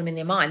uncovered for them in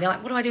their mind. They're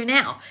like, what do I do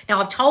now? Now,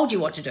 I've told you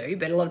what to do,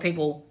 but a lot of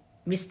people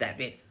missed that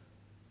bit.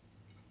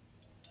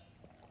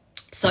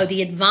 So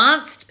the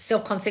advanced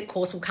self-concept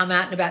course will come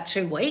out in about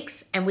 2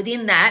 weeks. And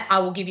within that, I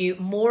will give you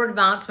more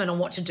advancement on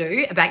what to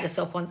do about your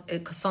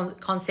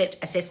self-concept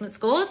assessment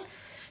scores.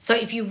 So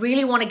if you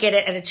really want to get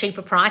it at a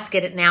cheaper price,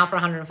 get it now for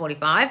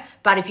 $145.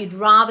 But if you'd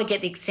rather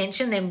get the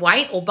extension, then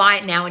wait, or buy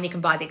it now and you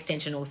can buy the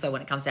extension also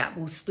when it comes out.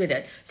 We'll split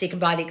it so you can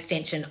buy the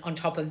extension on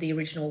top of the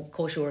original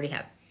course you already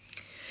have.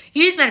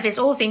 Use Manifest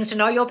All the Things to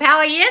know your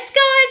power. Yes,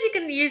 guys, you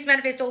can use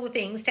Manifest All the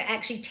Things to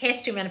actually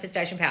test your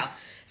manifestation power.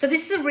 So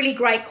this is a really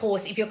great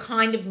course if you're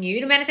kind of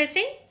new to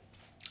manifesting,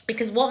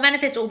 because what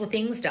Manifest All the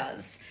Things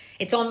does,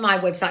 it's on my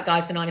website,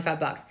 guys, for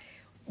 $95.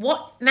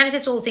 What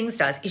Manifest All the Things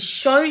does is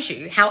shows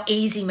you how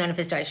easy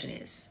manifestation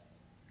is,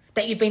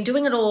 that you've been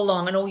doing it all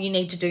along, and all you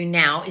need to do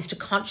now is to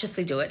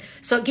consciously do it.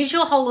 So it gives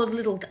you a whole lot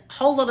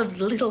of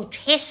little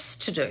tests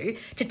to do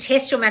to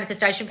test your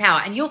manifestation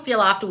power, and you'll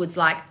feel afterwards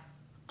like,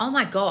 oh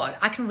my God,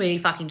 I can really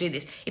fucking do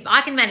this. If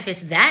I can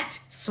manifest that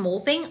small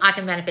thing, I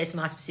can manifest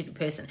my specific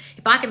person.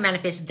 If I can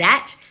manifest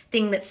that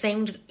thing that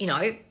seemed,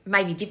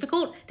 maybe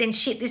difficult, then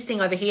shit, this thing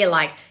over here,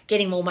 like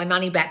getting all my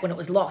money back when it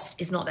was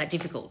lost, is not that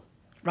difficult,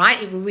 right?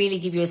 It will really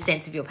give you a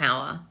sense of your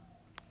power.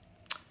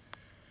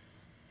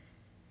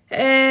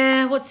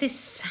 What what's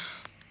this?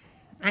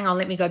 Hang on,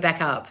 let me go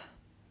back up.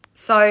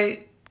 So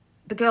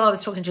the girl I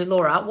was talking to,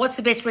 Laura, what's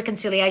the best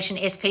reconciliation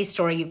SP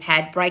story you've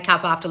had,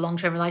 breakup after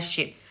long-term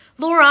relationship?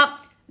 Laura,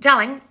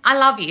 darling, I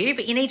love you,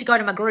 but you need to go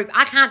to my group.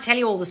 I can't tell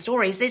you all the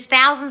stories. There's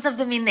thousands of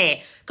them in there.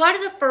 Go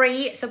to the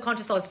free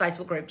Subconscious Laws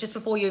Facebook group just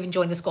before you even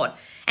join the squad.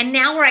 And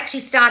now we're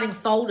actually starting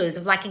folders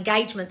of like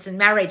engagements and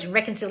marriage and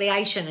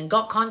reconciliation and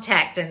got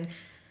contact and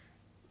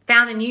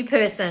found a new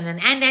person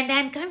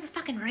and go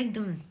fucking read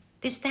them.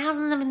 There's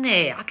thousands of them in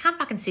there. I can't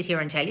fucking sit here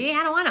and tell you.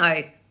 How do I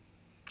know?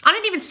 I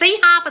don't even see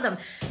half of them.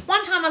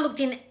 One time I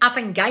looked up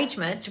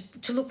engagement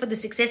to look for the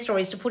success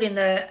stories to put in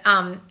the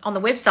on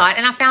the website,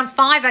 and I found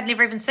 5 I'd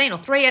never even seen, or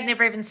 3 I'd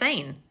never even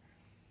seen.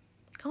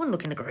 Go and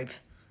look in the group.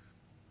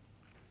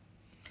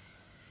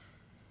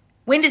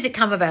 When does it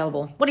come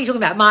available? What are you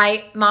talking about?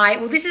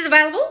 Well, this is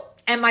available,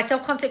 and my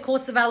self-concept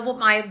course is available.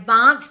 My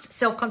advanced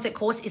self-concept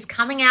course is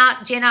coming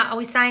out, Jenna, are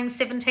we saying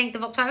 17th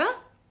of October?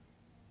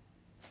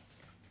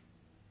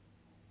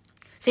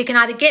 So you can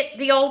either get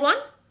the old one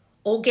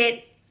or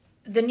get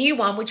the new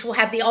one, which will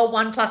have the old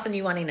one plus a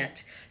new one in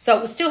it. So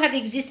it will still have the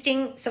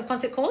existing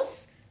self-concept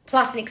course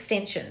plus an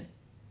extension.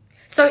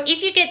 So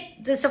if you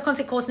get the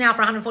self-concept course now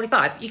for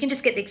 $145, you can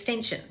just get the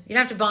extension. You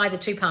don't have to buy the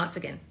 2 parts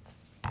again.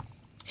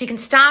 So you can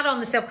start on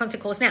the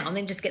self-concept course now and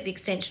then just get the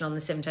extension on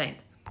the 17th,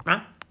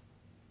 right?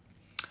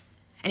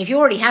 And if you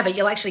already have it,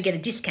 you'll actually get a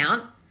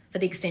discount for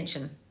the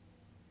extension.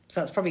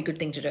 So it's probably a good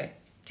thing to do,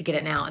 to get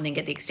it now and then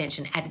get the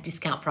extension at a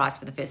discount price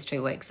for the first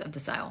 2 weeks of the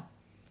sale.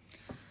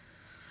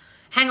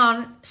 Hang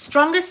on.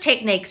 Strongest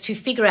techniques to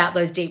figure out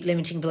those deep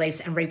limiting beliefs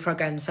and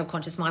reprogram the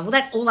subconscious mind. Well,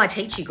 that's all I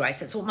teach you,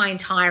 Grace. That's what my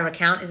entire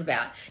account is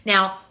about.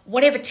 Now,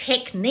 whatever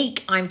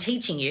technique I'm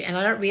teaching you, and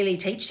I don't really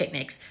teach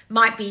techniques,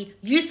 might be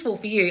useful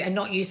for you and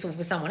not useful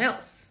for someone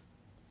else.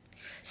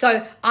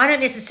 So I don't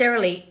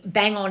necessarily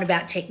bang on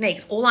about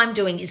techniques. All I'm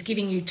doing is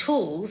giving you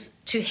tools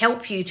to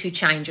help you to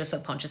change your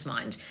subconscious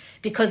mind,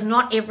 because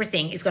not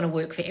everything is going to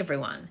work for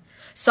everyone.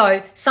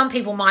 So some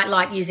people might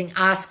like using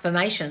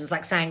ask-formations,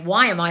 like saying,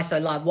 why am I so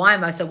loved? Why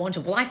am I so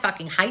wanted? Well, I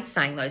fucking hate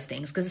saying those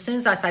things, because as soon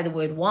as I say the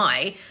word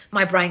why,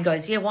 my brain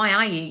goes, yeah, why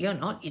are you? You're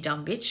not, you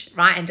dumb bitch,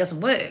 right? And it doesn't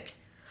work.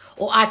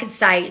 Or I could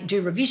say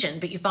do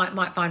revision, but you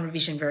might find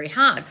revision very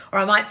hard. Or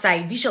I might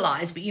say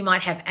visualize, but you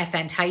might have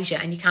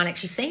aphantasia and you can't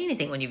actually see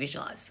anything when you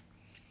visualize.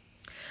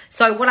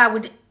 So what I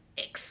would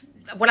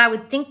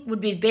think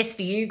would be best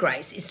for you,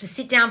 Grace, is to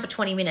sit down for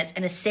 20 minutes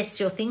and assess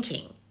your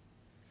thinking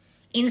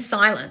in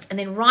silence, and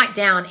then write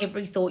down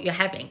every thought you're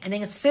having, and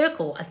then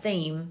circle a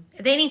theme.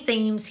 Are there any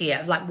themes here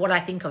of like what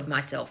I think of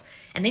myself?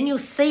 And then you'll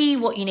see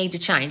what you need to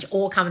change,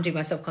 or come and do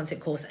my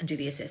self-concept course and do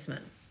the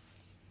assessment.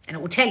 And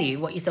it will tell you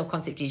what your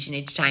self-concept is you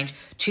need to change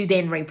to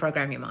then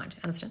reprogram your mind.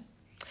 Understand?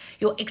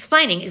 Your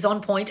explaining is on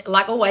point,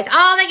 like always.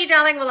 Oh, thank you,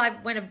 darling. Well, I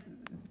went a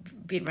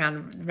bit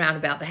round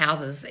about the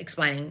houses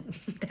explaining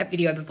that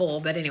video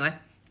before, but anyway.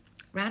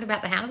 Round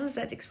about the houses,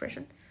 that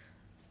expression?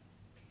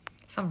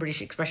 Some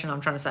British expression I'm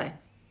trying to say.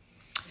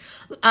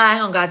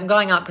 Hang on, guys. I'm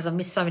going up because I've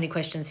missed so many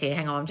questions here.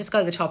 Hang on. Just go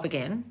to the top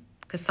again,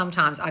 because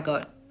sometimes I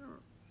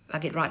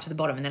get right to the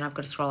bottom and then I've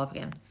got to scroll up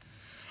again.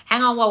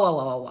 Hang on.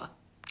 Whoa.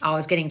 I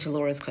was getting to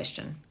Laura's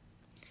question.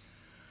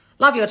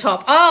 Love your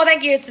top. Oh,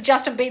 thank you. It's the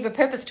Justin Bieber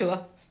Purpose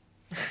Tour.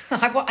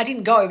 I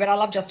didn't go, but I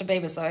love Justin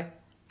Bieber, so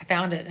I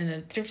found it in a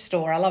thrift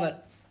store. I love it.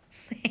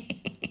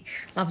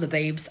 Love the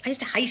Biebs. I used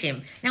to hate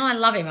him. Now I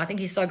love him. I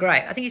think he's so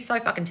great. I think he's so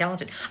fucking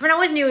talented. I mean, I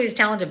always knew he was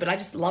talented, but I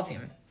just love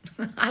him.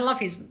 I love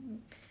his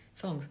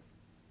songs.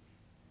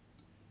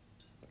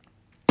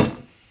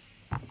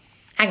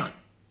 Hang on.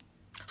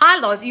 Hi,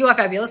 Loz. You are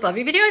fabulous. Love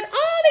your videos.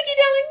 Oh, thank you,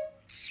 darling.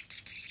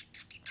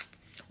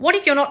 What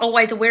if you're not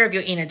always aware of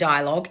your inner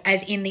dialogue,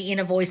 as in the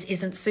inner voice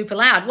isn't super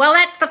loud? Well,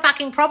 that's the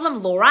fucking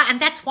problem, Laura, and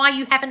that's why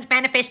you haven't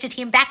manifested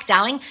him back,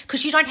 darling,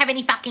 because you don't have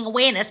any fucking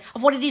awareness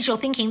of what it is you're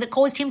thinking that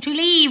caused him to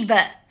leave.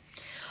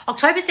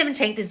 October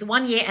 17th is the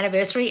 1-year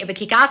anniversary of A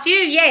Kick-Ass You.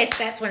 Yes,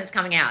 that's when it's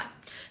coming out.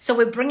 So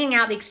we're bringing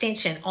out the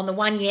extension on the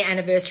 1-year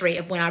anniversary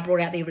of when I brought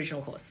out the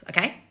original course,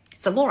 okay?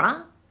 So,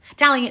 Laura,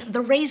 darling,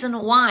 the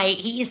reason why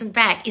he isn't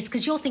back is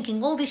because you're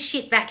thinking all this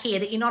shit back here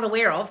that you're not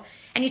aware of,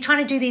 and you're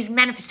trying to do these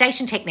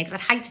manifestation techniques.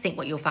 I'd hate to think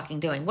what you're fucking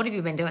doing. What have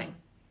you been doing?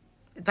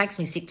 It makes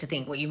me sick to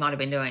think what you might have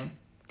been doing.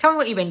 Tell me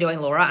what you've been doing,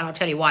 Laura, and I'll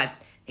tell you why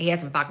he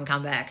hasn't fucking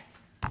come back.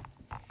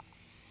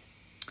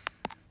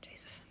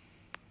 Jesus.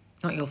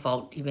 Not your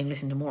fault. You've been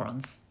listening to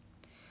morons.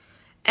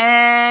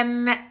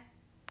 I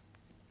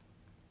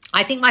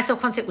think my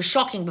self-concept was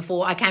shocking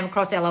before I came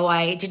across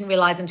LOA. Didn't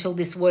realise until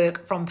this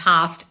work from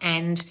past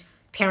and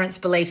parents'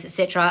 beliefs,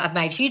 etc. I've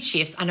made huge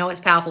shifts. I know it's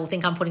powerful.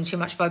 Think I'm putting too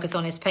much focus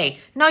on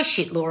SP. No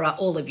shit, Laura.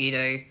 All of you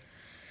do.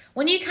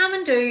 When you come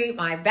and do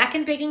my back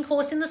and begging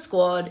course in the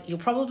squad, you'll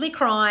probably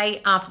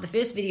cry after the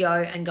first video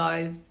and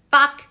go,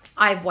 fuck,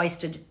 I've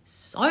wasted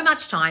so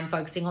much time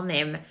focusing on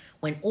them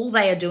when all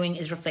they are doing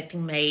is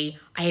reflecting me.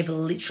 I have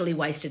literally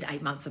wasted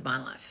 8 months of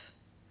my life.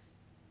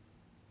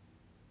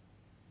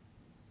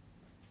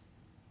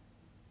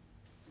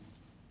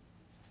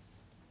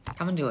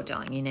 Come and do it,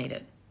 darling. You need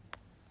it.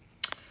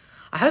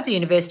 I hope the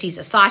universities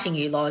are citing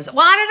you, Loz.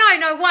 Well, I don't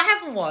know. No, what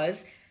happened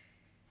was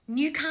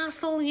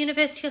Newcastle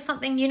University or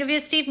something,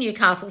 University of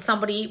Newcastle,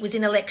 somebody was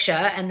in a lecture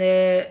and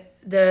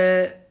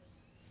the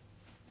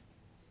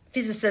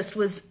physicist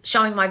was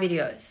showing my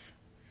videos.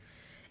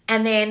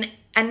 And then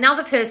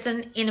another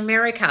person in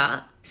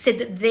America said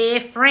that their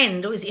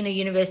friend was in a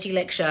university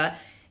lecture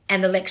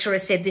and the lecturer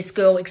said, this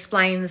girl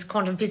explains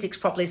quantum physics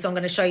properly, so I'm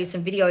going to show you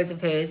some videos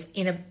of hers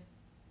in an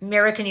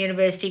American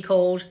university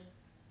called,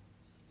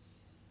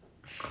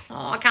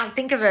 I can't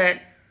think of it.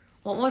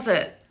 What was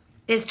it?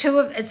 There's two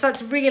of it, so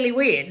it's really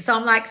weird. So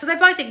I'm like, so they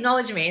both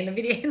acknowledged me in the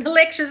video, in the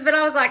lectures, but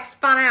I was like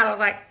spun out. I was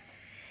like,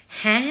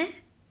 huh?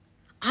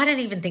 I don't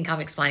even think I'm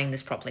explaining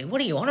this properly.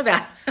 What are you on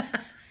about?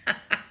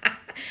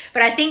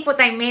 But I think what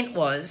they meant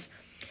was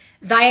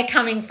they are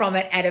coming from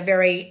it at a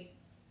very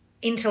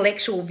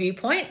intellectual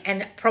viewpoint,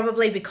 and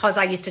probably because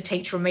I used to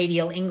teach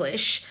remedial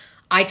English,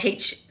 I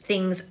teach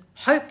things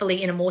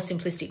hopefully in a more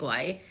simplistic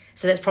way.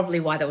 So that's probably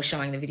why they were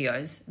showing the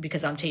videos,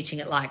 because I'm teaching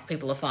it like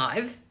people are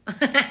 5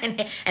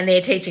 and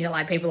they're teaching it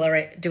like people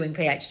are doing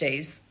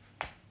PhDs.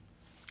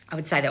 I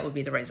would say that would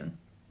be the reason.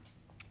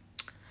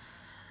 I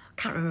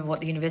can't remember what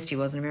the university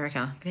was in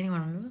America. Can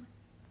anyone remember?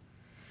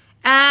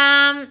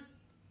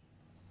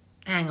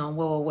 Hang on,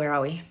 where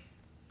are we?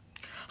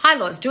 Hi,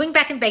 Loz. Doing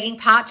back and begging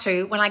part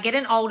 2. When I get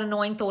an old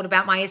annoying thought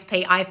about my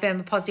SP, I affirm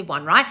a positive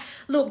one, right?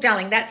 Look,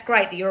 darling, that's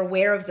great that you're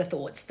aware of the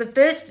thoughts. The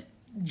first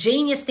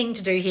genius thing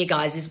to do here,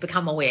 guys, is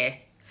become aware.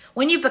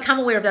 When you've become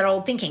aware of that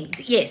old thinking,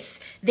 yes,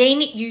 then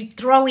you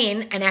throw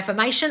in an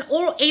affirmation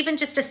or even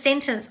just a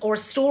sentence or a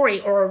story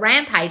or a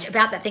rampage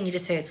about that thing you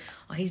just heard.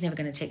 Oh, he's never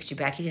going to text you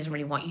back. He doesn't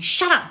really want you.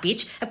 Shut up,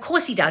 bitch. Of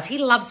course he does. He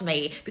loves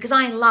me because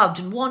I am loved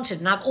and wanted,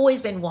 and I've always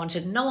been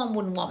wanted. No one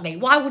wouldn't want me.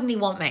 Why wouldn't he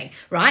want me,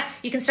 right?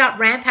 You can start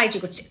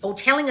rampaging or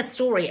telling a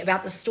story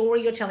about the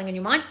story you're telling in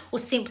your mind, or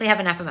simply have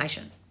an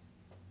affirmation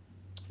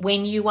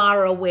when you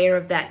are aware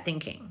of that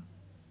thinking,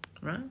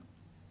 right?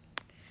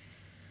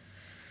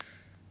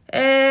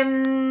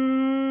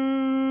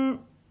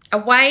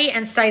 Away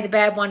and say the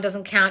bad one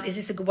doesn't count. Is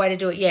this a good way to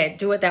do it? Yeah,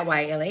 do it that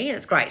way, Ellie.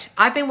 That's great.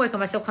 I've been working on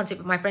my self-concept,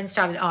 but my friend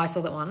started, I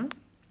saw that one.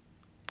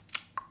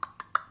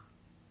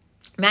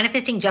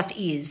 Manifesting just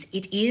is.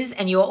 It is,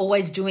 and you're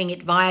always doing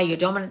it via your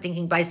dominant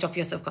thinking based off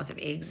your self-concept.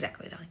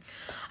 Exactly, darling.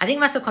 I think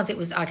my self-concept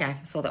was, okay,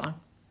 I saw that one.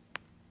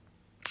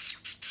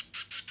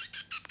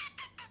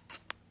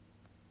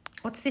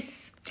 What's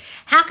this?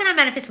 How can I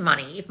manifest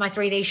money if my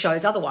 3D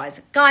shows otherwise?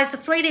 Guys, the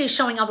 3D is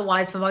showing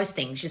otherwise for most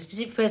things. Your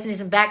specific person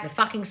isn't back. They're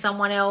fucking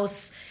someone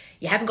else.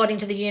 You haven't got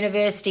into the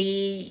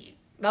university,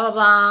 blah, blah,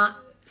 blah.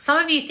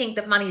 Some of you think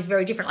that money is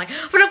very different. Like,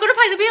 but I've got to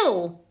pay the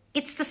bill.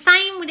 It's the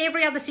same with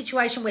every other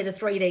situation where the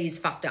 3D is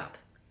fucked up,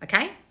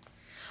 okay?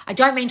 I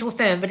don't mean to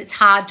affirm, but it's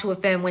hard to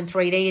affirm when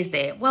 3D is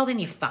there. Well, then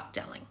you're fucked,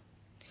 darling.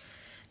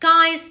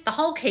 Guys, the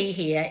whole key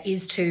here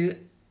is to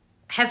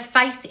have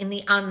faith in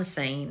the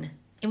unseen,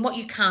 in what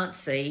you can't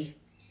see.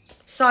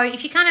 So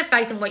if you can't have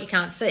faith in what you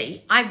can't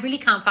see, I really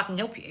can't fucking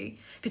help you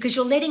because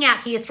you're letting out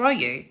here throw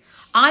you.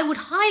 I would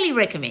highly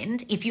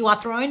recommend, if you are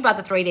thrown by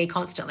the 3D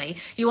constantly,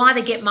 you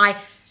either get my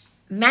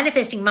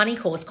manifesting money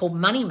course called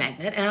Money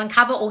Magnet and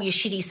uncover all your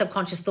shitty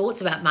subconscious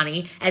thoughts about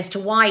money as to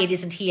why it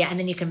isn't here, and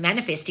then you can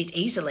manifest it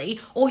easily,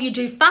 or you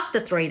do Fuck the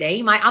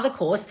 3D, my other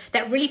course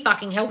that really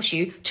fucking helps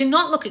you to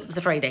not look at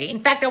the 3D. In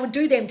fact, I would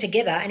do them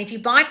together, and if you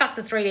buy Fuck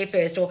the 3D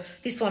first or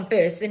this one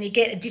first, then you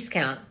get a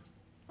discount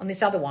on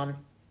this other one.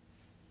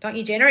 Don't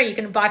you, Jenna? You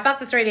can buy Fuck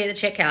the 3D at the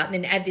checkout and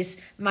then add this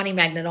Money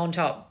Magnet on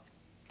top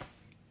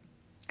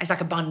as like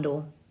a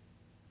bundle,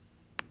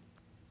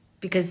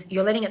 because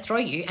you're letting it throw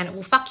you and it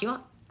will fuck you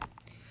up.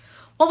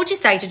 What would you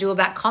say to do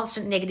about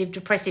constant negative,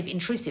 depressive,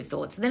 intrusive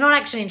thoughts? They're not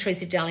actually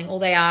intrusive, darling. All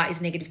they are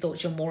is negative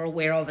thoughts you're more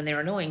aware of, and they're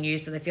annoying you,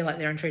 so they feel like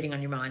they're intruding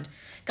on your mind.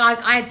 Guys,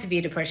 I had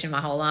severe depression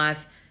my whole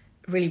life,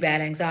 really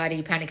bad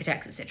anxiety, panic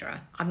attacks,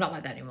 etc. I'm not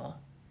like that anymore,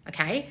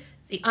 okay?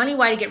 The only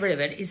way to get rid of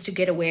it is to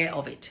get aware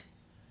of it.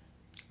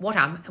 What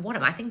am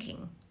I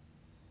thinking?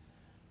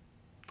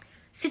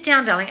 Sit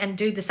down, darling, and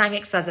do the same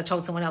exercise I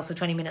told someone else for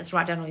 20 minutes.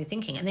 Write down all you're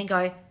thinking and then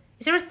go,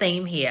 is there a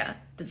theme here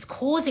that's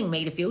causing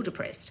me to feel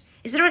depressed?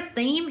 Is there a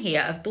theme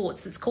here of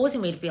thoughts that's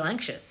causing me to feel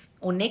anxious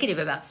or negative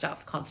about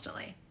stuff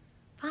constantly?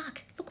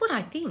 Fuck, look what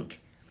I think.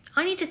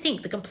 I need to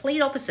think the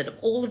complete opposite of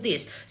all of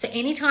this. So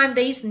anytime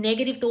these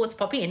negative thoughts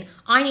pop in,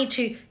 I need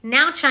to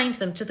now change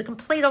them to the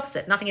complete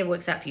opposite. Nothing ever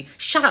works out for you.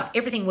 Shut up.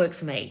 Everything works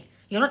for me.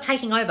 You're not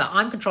taking over.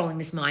 I'm controlling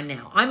this mind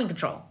now. I'm in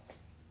control.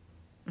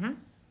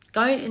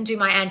 Go and do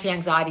my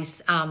anti-anxiety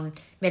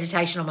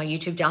meditation on my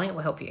YouTube, darling. It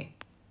will help you.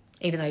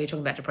 Even though you're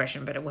talking about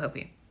depression, but it will help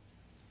you.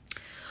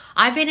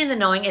 I've been in the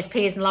knowing.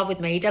 SP is in love with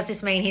me. Does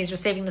this mean he's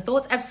receiving the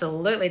thoughts?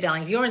 Absolutely,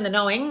 darling. If you're in the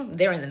knowing,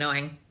 they're in the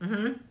knowing.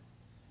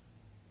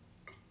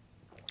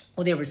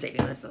 Or they're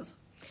receiving those thoughts.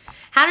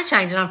 How to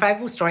change an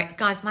unfavorable story.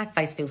 Guys, my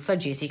face feels so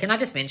juicy. Can I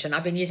just mention,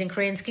 I've been using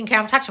Korean skincare.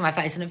 I'm touching my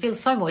face and it feels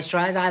so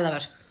moisturized. I love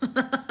it.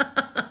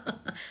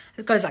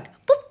 It goes like,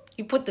 boop.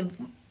 You put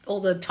all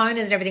the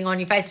toners and everything on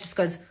your face, just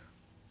goes,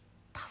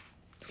 puff.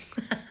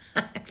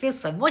 It feels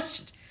so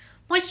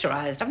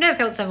moisturized. I've never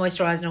felt so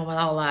moisturized in all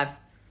my whole life.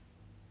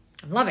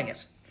 I'm loving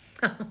it.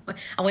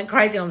 I went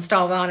crazy on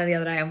Stylevana the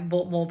other day and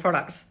bought more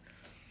products.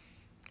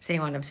 Is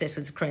anyone obsessed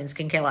with Korean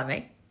skincare like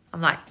me?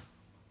 I'm like,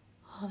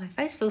 oh, my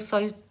face feels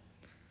so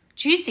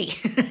juicy.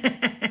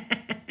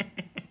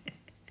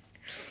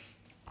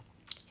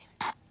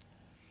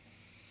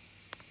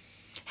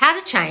 How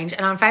to change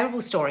an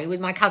unfavourable story with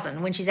my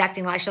cousin when she's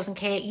acting like she doesn't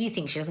care. You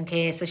think she doesn't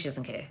care, so she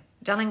doesn't care.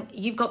 Darling,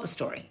 you've got the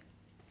story.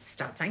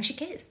 Start saying she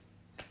cares.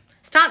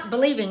 Start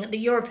believing that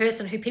you're a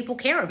person who people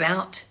care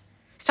about.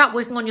 Start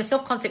working on your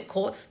self-concept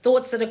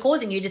thoughts that are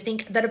causing you to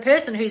think that a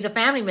person who's a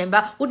family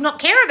member would not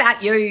care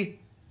about you.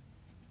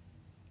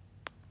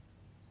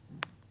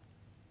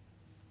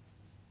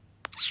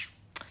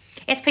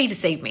 SP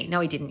deceived me. No,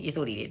 he didn't. You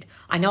thought he did.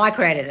 I know I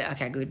created it.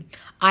 Okay, good.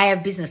 I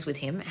have business with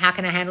him. How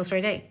can I handle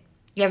 3D?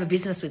 You have a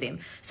business with him.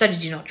 So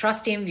did you not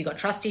trust him? Have you got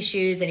trust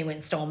issues? Then he went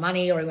and stole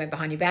money, or he went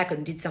behind your back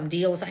and did some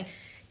deal or something.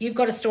 You've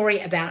got a story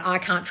about I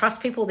can't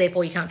trust people,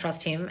 therefore you can't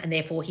trust him, and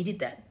therefore he did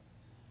that.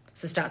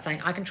 So start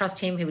saying, I can trust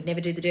him. He would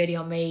never do the dirty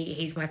on me.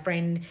 He's my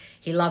friend.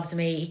 He loves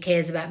me. He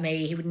cares about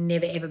me. He would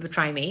never, ever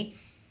betray me.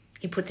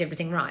 He puts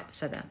everything right.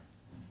 Say that.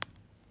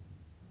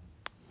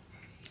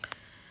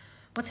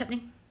 What's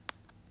happening?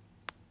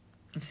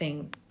 I'm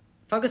seeing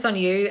focus on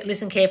you.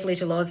 Listen carefully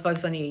to laws.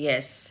 Focus on you.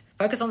 Yes.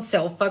 Focus on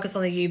self. Focus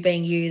on the you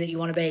being you that you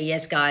want to be.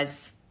 Yes,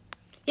 guys.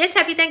 Yes,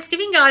 happy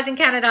Thanksgiving, guys, in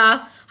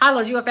Canada. Hi,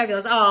 Loz. You are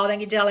fabulous. Oh,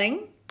 thank you,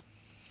 darling.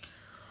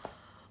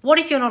 What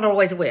if you're not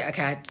always aware?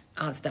 Okay,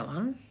 I answered that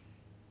one.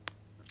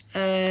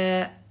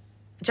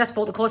 Just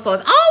bought the course,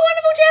 Loz. Oh,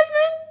 wonderful,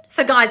 Jasmine.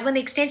 So, guys, when the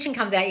extension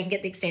comes out, you can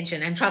get the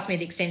extension. And trust me,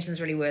 the extension is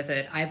really worth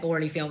it. I've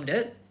already filmed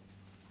it.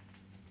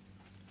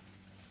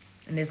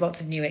 And there's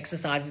lots of new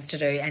exercises to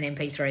do and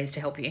MP3s to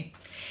help you.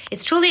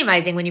 It's truly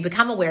amazing when you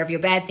become aware of your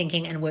bad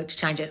thinking and work to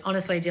change it.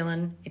 Honestly,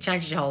 Dylan, it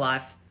changes your whole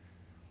life.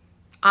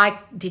 I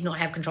did not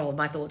have control of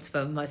my thoughts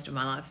for most of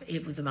my life.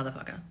 It was a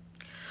motherfucker.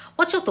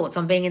 What's your thoughts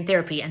on being in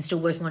therapy and still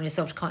working on your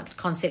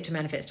self-concept to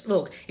manifest?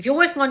 Look, if you're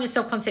working on your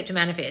self-concept to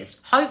manifest,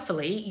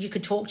 hopefully you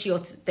could talk to your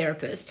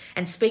therapist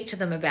and speak to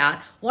them about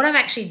what I'm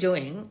actually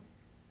doing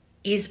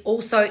is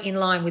also in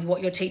line with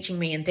what you're teaching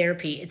me in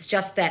therapy. It's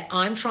just that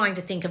I'm trying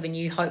to think of a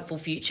new hopeful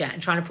future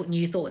and trying to put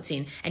new thoughts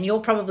in. And you're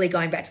probably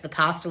going back to the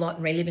past a lot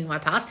and reliving my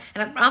past.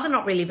 And I'd rather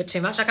not relive it too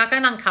much. Like, I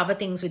can uncover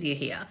things with you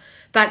here.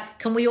 But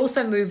can we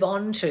also move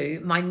on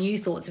to my new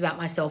thoughts about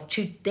myself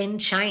to then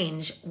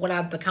change what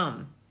I've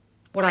become,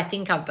 what I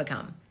think I've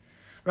become,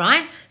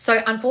 right? So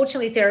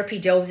unfortunately, therapy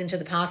delves into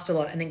the past a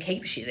lot and then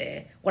keeps you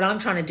there. What I'm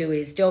trying to do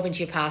is delve into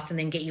your past and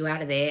then get you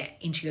out of there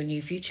into your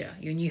new future,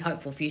 your new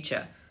hopeful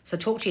future. So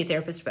talk to your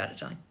therapist about it,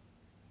 darling.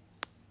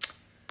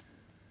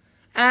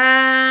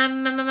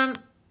 Hang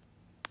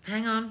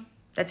on.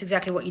 That's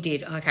exactly what you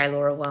did. Okay,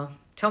 Laura, well,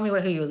 tell me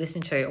who you were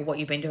listening to or what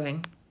you've been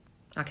doing.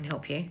 I can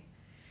help you.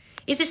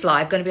 Is this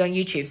live going to be on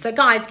YouTube? So,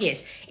 guys,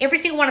 yes, every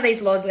single one of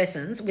these Loz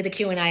lessons with a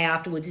Q&A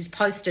afterwards is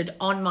posted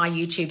on my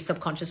YouTube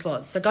Subconscious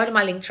Loz. So go to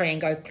my link tree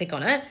and go click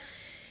on it.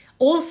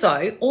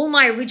 Also, all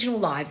my original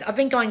lives, I've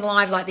been going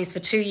live like this for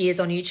 2 years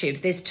on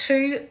YouTube. There's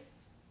two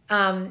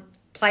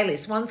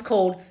playlists. One's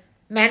called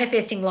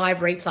Manifesting Live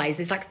Replays.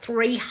 There's like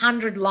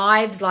 300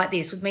 lives like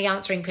this with me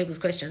answering people's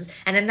questions,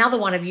 and another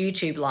one of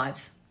YouTube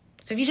lives.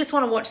 So if you just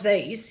want to watch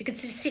these, you could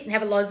just sit and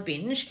have a Loz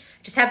binge,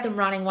 just have them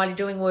running while you're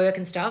doing work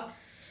and stuff.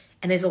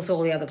 And there's also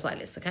all the other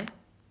playlists, okay?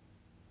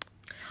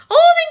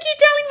 Oh, thank you,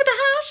 darling, for the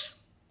heart.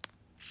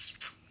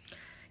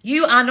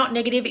 You are not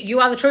negative.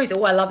 You are the truth.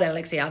 Oh, I love that,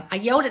 Alexia. I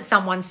yelled at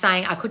someone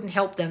saying I couldn't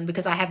help them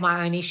because I have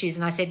my own issues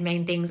and I said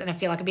mean things and I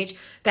feel like a bitch.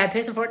 Bad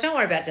person for it. Don't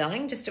worry about it,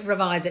 darling. Just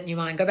revise it in your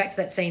mind. Go back to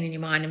that scene in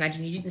your mind.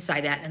 Imagine you didn't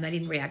say that and they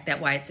didn't react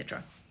that way,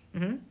 etc.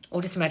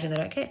 Or just imagine they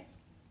don't care.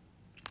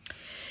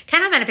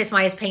 Can I manifest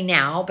my SP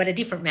now, but a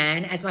different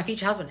man as my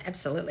future husband?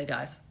 Absolutely,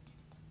 guys.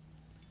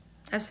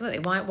 Absolutely.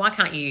 Why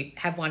can't you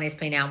have one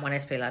SP now and one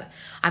SP later?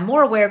 I'm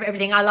more aware of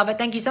everything. I love it.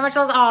 Thank you so much.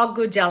 Oh,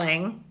 good,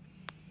 darling.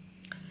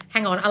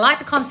 Hang on. I like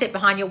the concept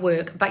behind your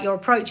work, but your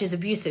approach is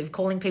abusive,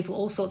 calling people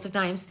all sorts of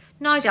names.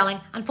 No,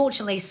 darling.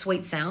 Unfortunately,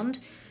 sweet sound.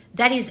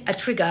 That is a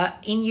trigger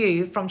in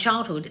you from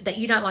childhood that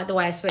you don't like the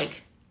way I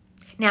speak.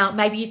 Now,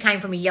 maybe you came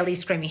from a yelly,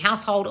 screamy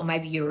household, or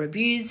maybe you were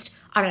abused.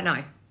 I don't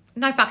know.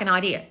 No fucking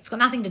idea. It's got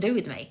nothing to do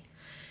with me.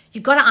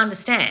 You've got to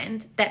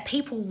understand that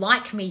people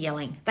like me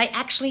yelling. They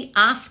actually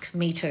ask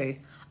me to.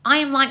 I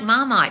am like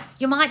Marmite.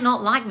 You might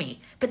not like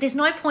me, but there's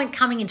no point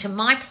coming into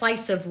my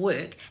place of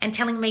work and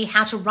telling me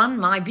how to run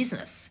my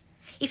business.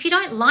 If you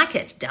don't like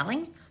it,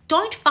 darling,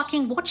 don't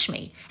fucking watch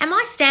me. Am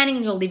I standing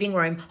in your living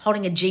room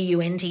holding a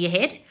GUN to your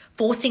head,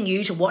 forcing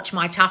you to watch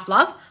my tough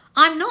love?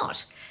 I'm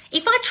not.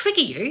 If I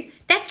trigger you,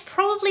 that's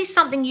probably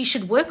something you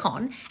should work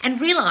on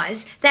and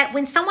realize that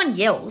when someone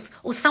yells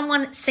or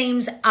someone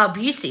seems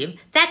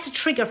abusive, that's a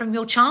trigger from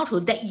your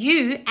childhood that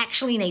you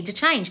actually need to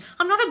change.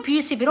 I'm not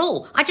abusive at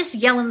all. I just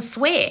yell and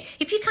swear.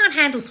 If you can't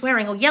handle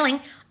swearing or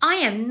yelling, I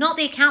am not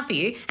the account for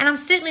you, and I'm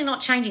certainly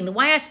not changing the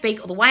way I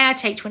speak or the way I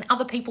teach when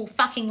other people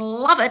fucking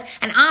love it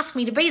and ask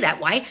me to be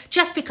that way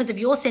just because of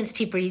your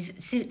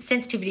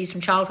sensitivities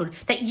from childhood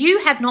that you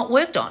have not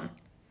worked on.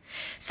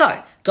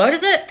 So go to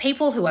the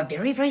people who are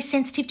very, very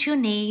sensitive to your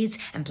needs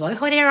and blow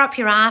hot air up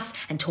your ass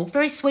and talk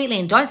very sweetly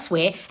and don't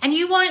swear, and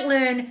you won't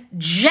learn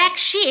jack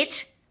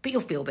shit, but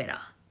you'll feel better.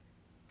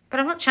 But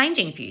I'm not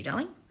changing for you,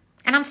 darling.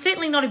 And I'm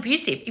certainly not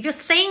abusive. If you're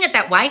seeing it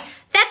that way,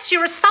 that's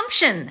your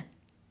assumption. I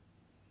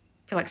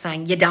feel like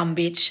saying, you dumb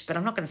bitch, but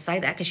I'm not going to say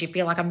that because you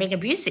feel like I'm being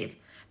abusive.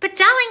 But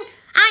darling,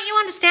 aren't you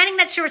understanding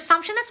that's your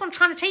assumption? That's what I'm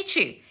trying to teach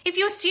you. If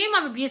you assume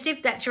I'm abusive,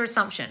 that's your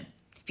assumption.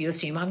 If you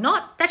assume I'm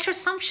not, that's your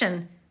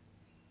assumption.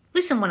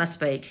 Listen when I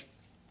speak.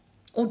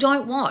 Or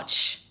don't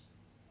watch.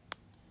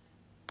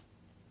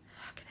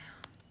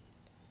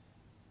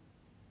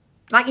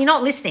 Like, you're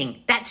not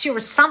listening. That's your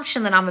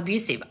assumption that I'm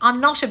abusive. I'm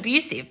not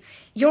abusive.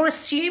 You're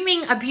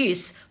assuming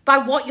abuse by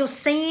what you're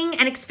seeing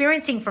and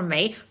experiencing from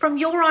me, from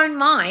your own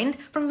mind,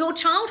 from your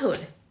childhood.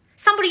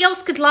 Somebody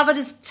else could love it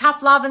as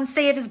tough love and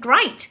see it as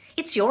great.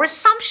 It's your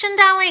assumption,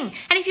 darling.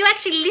 And if you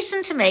actually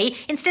listen to me,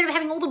 instead of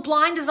having all the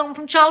blinders on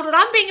from childhood,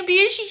 I'm being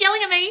abused, she's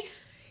yelling at me,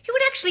 you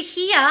would actually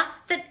hear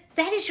that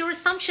that is your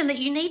assumption that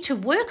you need to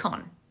work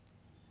on.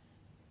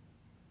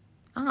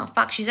 Oh,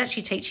 fuck, she's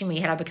actually teaching me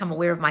how to become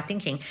aware of my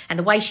thinking. And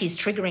the way she's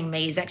triggering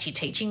me is actually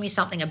teaching me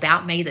something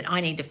about me that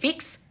I need to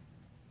fix.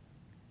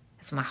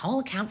 That's what my whole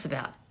account's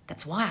about.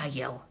 That's why I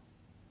yell.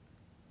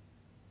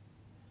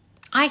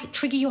 I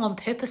trigger you on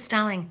purpose,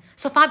 darling.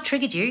 So if I've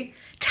triggered you,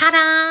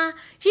 ta-da,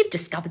 you've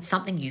discovered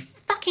something you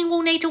fucking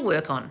will need to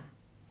work on.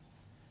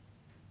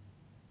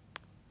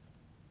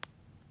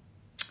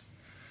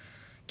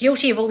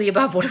 Guilty of all the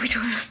above. What are we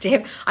doing,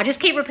 Deb? I just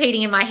keep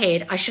repeating in my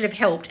head, I should have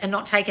helped and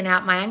not taken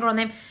out my anger on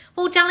them.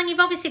 Well, darling, you've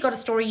obviously got a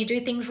story. You do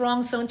things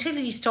wrong. So until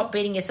you stop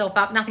beating yourself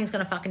up, nothing's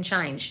going to fucking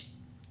change.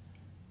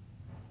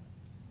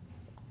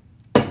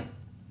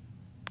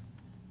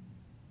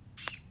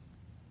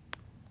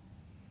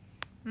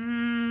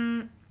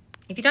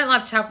 If you don't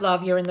like tough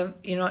love, you're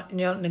not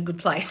in a good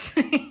place.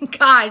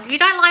 Guys, if you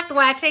don't like the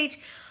way I teach,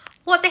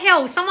 what the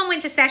hell? Someone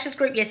went to Sasha's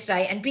group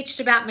yesterday and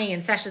bitched about me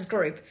in Sasha's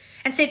group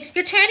and said,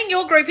 you're turning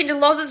your group into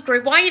Loz's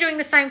group. Why are you doing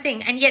the same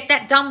thing? And yet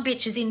that dumb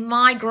bitch is in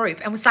my group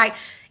and was like,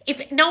 if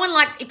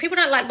people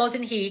don't like Loz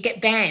in here, you get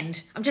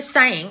banned. I'm just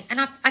saying.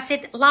 And I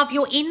said, love,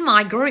 you're in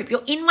my group.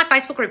 You're in my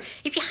Facebook group.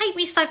 If you hate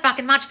me so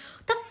fucking much,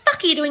 what the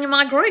fuck are you doing in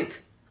my group?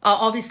 Oh,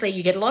 obviously,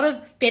 you get a lot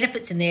of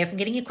benefits in there from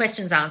getting your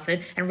questions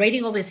answered and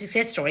reading all the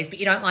success stories, but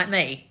you don't like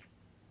me.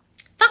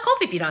 Fuck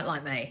off if you don't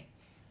like me.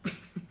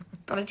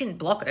 But I didn't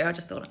block her. I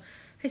just thought,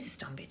 who's this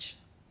dumb bitch?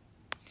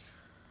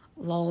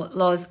 Lol,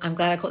 Loz, I'm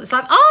glad I caught this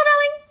live. Oh,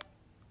 darling.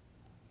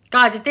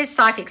 Guys, if there's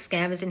psychic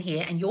scammers in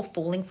here and you're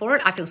falling for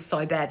it, I feel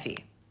so bad for you.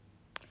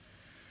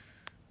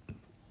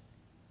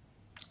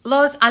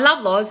 Loz, I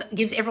love Loz,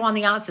 gives everyone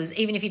the answers,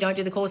 even if you don't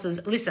do the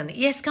courses. Listen,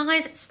 yes,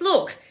 guys,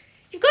 look.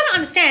 You've got to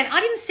understand, I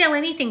didn't sell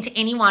anything to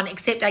anyone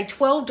except a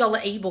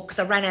 $12 ebook because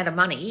I ran out of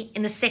money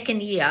in the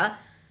second year.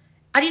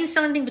 I didn't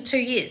sell anything for 2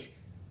 years.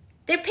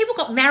 People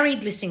got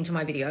married listening to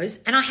my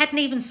videos and I hadn't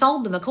even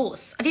sold them a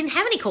course. I didn't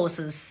have any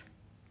courses.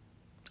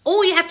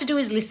 All you have to do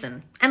is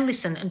listen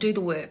and do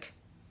the work.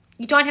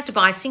 You don't have to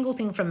buy a single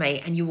thing from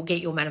me and you will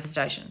get your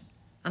manifestation.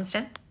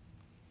 Understand?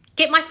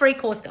 Get my free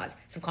course, guys.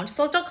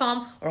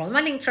 Subconsciousloss.com or on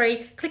my link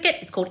tree. Click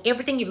it. It's called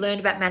Everything You've Learned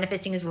About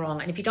Manifesting is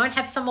Wrong. And if you don't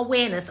have some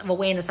awareness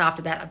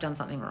after that, I've done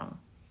something wrong.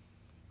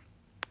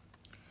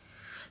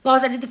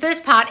 Loz, I did the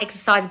first part,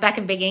 exercise, back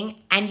and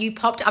begging, and you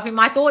popped up in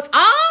my thoughts.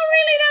 Oh,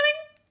 really, darling?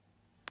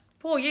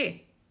 Poor you.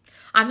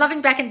 I'm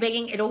loving back and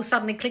begging. It all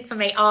suddenly clicked for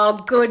me. Oh,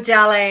 good,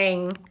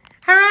 darling.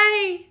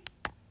 Hooray.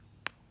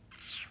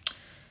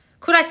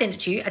 Could I send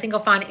it to you? I think I'll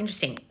find it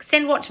interesting.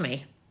 Send what to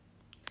me?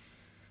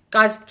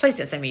 Guys, please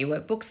don't send me your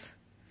workbooks.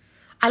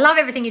 I love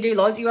everything you do,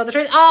 Loz. You are the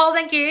truth. Oh,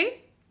 thank you.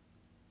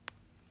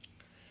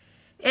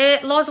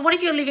 Loz, what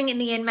if you're living in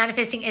the end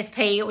manifesting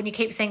SP when you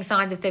keep seeing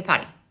signs of third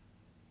party?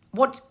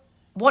 What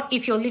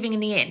if you're living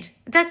in the end?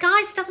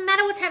 Guys, it doesn't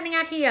matter what's happening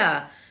out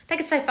here. They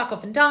could say fuck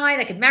off and die.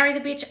 They could marry the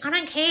bitch. I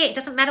don't care. It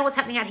doesn't matter what's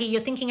happening out here.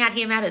 Your thinking out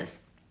here matters.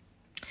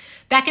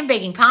 Back and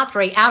Begging, part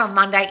 3, out on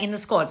Monday in the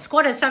squad.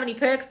 Squad has so many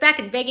perks. Back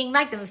and Begging,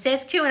 make them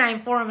obsessed. Q&A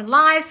and forum and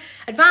lives.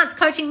 Advanced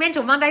coaching,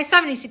 mental Monday, so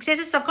many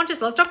successes.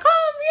 Subconsciousloss.com.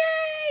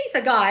 Yay!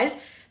 So guys,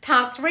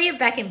 part 3 of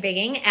Back and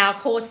Begging, our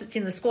course that's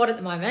in the squad at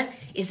the moment,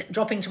 is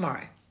dropping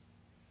tomorrow.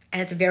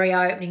 And it's a very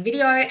eye-opening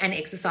video and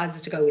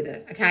exercises to go with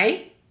it,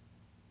 okay?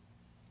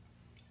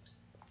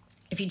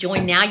 If you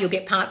join now, you'll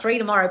get part 3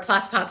 tomorrow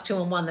plus parts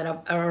 2 and 1 that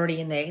are already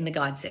in there in the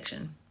guide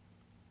section.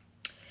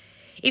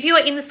 If you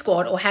are in the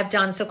squad or have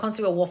done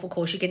Subconscious or Waffle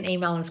course, you get an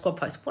email and a squad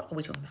post. What are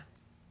we talking about?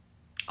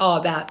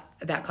 Oh,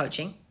 about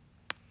coaching.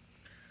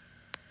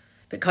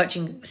 But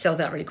coaching sells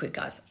out really quick,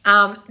 guys.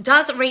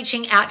 Does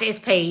reaching out to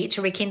SP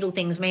to rekindle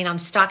things mean I'm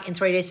stuck in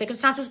 3D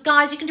circumstances?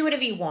 Guys, you can do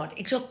whatever you want.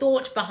 It's your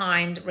thought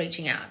behind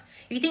reaching out.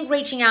 If you think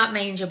reaching out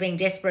means you're being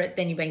desperate,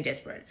 then you're being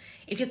desperate.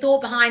 If your thought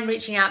behind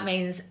reaching out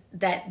means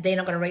that they're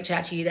not going to reach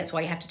out to you, that's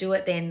why you have to do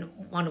it, then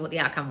wonder what the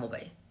outcome will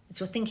be. It's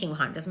your thinking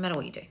behind it. Doesn't matter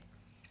what you do.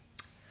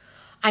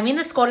 I'm in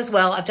the squad as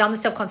well. I've done the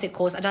self-concept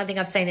course. I don't think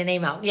I've seen an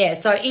email. Yeah,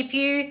 so if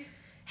you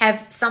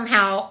have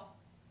somehow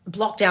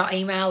blocked our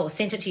email or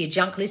sent it to your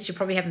junk list, you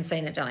probably haven't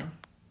seen it, darling.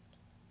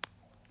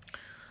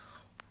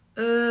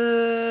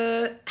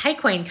 Hey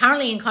Queen,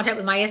 currently in contact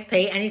with my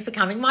SP and he's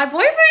becoming my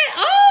boyfriend.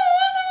 Oh,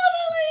 wonderful,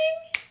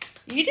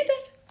 darling. You did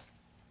that.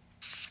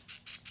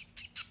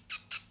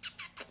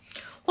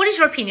 What is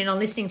your opinion on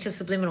listening to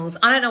subliminals?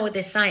 I don't know what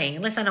they're saying.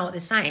 Unless I know what they're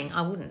saying,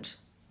 I wouldn't.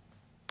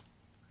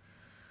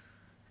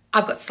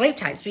 I've got sleep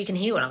tapes, but you can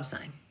hear what I'm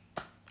saying.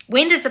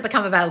 When does it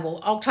become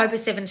available? October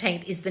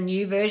 17th is the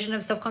new version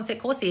of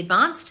self-concept course, the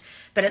advanced,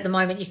 but at the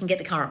moment you can get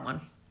the current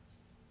one.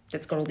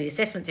 That's got all the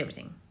assessments,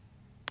 everything.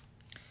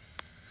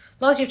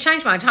 Loz, you've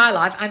changed my entire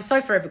life. I'm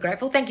so forever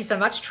grateful. Thank you so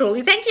much,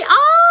 truly. Thank you.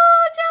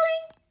 Oh,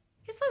 darling.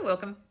 You're so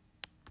welcome.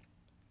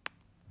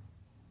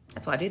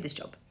 That's why I do this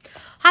job.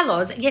 Hi,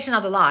 Loz. Yet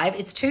another live.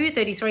 It's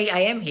 2:33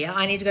 a.m. here.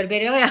 I need to go to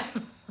bed earlier.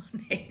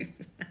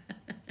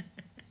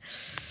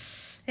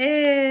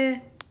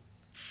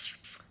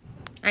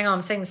 Hang on,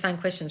 I'm seeing the same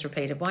questions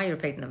repeated. Why are you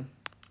repeating them?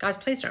 Guys,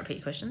 please don't repeat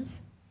your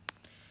questions.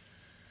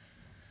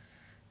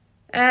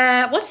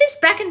 What's this?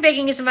 Back and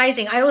begging is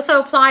amazing. I also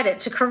applied it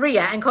to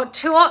Korea and got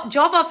 2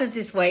 job offers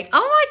this week.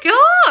 Oh my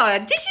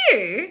God, did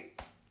you?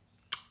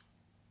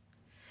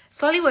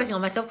 Slowly working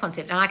on my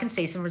self-concept and I can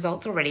see some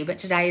results already, but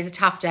today is a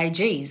tough day.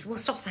 Geez, well,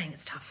 stop saying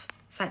it's tough.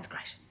 Say it's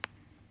great.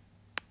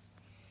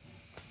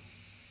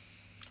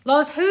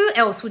 Loz, who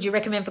else would you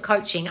recommend for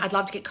coaching? I'd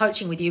love to get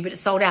coaching with you, but it's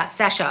sold out.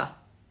 Sasha.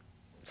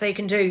 So you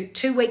can do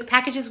 2-week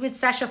packages with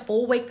Sasha,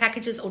 4-week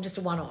packages, or just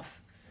a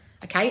one-off.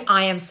 Okay,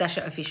 I am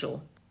Sasha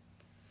Official.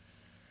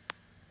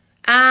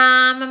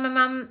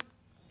 I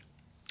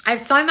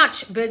have so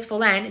much birds for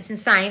land. It's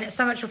insane.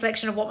 So much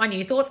reflection of what my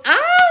new thoughts.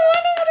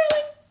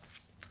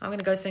 I'm going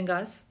to go soon,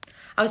 guys.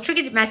 I was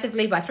triggered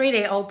massively by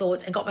 3D old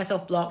thoughts and got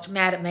myself blocked.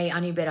 Mad at me. I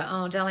knew better.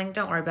 Oh, darling,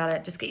 don't worry about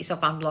it. Just get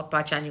yourself unblocked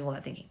by changing all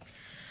that thinking.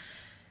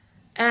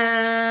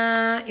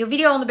 Your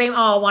video on the beam.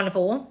 Oh,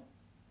 wonderful.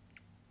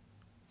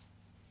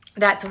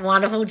 That's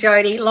wonderful,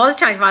 Jody. Loz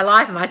changed my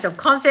life and my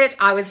self-concept.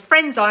 I was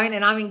friend zone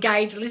and I'm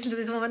engaged. Listen to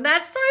this woman.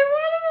 That's so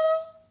wonderful.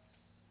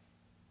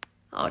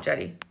 Oh,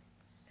 Jody.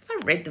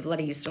 Have I read the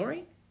bloody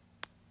story?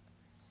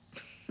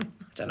 I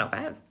don't know if I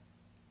have.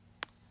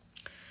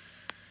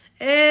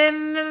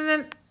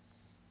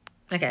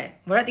 Okay,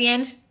 we're at the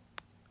end.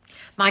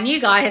 My new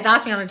guy has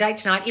asked me on a date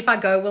tonight. If I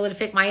go, will it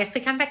affect my SP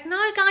come back? No,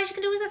 guys, you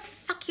can do whatever the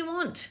fuck you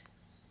want.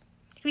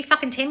 You can be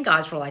fucking 10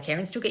 guys for all I care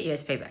and still get your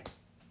SP back.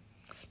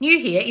 New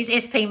here is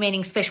SP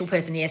meaning special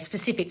person, yes,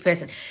 specific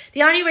person.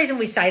 The only reason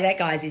we say that,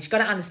 guys, is you've got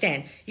to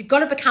understand, you've got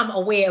to become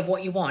aware of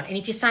what you want. And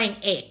if you're saying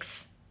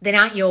X, then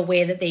aren't you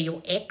aware that they're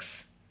your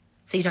X?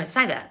 So you don't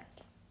say that.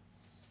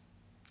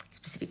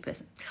 Specific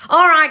person.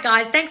 All right,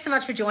 guys, thanks so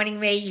much for joining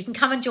me. You can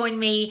come and join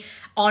me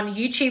on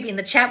YouTube in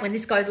the chat when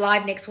this goes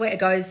live next week. It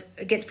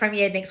gets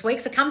premiered next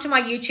week. So come to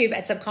my YouTube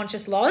at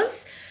Subconscious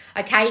Loz.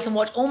 Okay, you can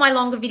watch all my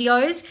longer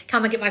videos.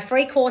 Come and get my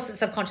free course at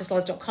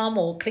subconsciousloz.com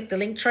or click the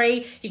link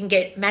tree. You can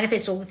get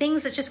Manifest All the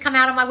Things that's just come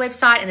out on my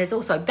website. And there's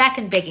also Back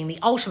and Begging, the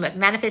ultimate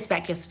Manifest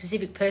Back Your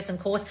Specific Person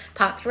course.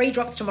 Part 3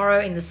 drops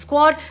tomorrow in the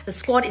squad. The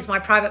squad is my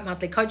private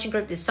monthly coaching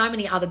group. There's so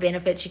many other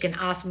benefits. You can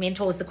ask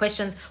mentors the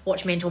questions.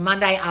 Watch Mentor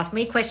Monday. Ask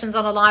me questions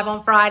on a live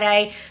on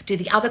Friday. Do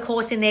the other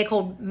course in there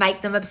called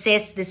Make Them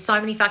Obsessed. There's so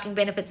many fucking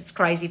benefits. It's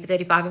crazy for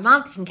 $35 a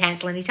month. You can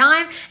cancel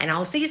anytime. And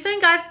I'll see you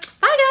soon, guys.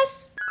 Bye,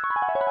 guys.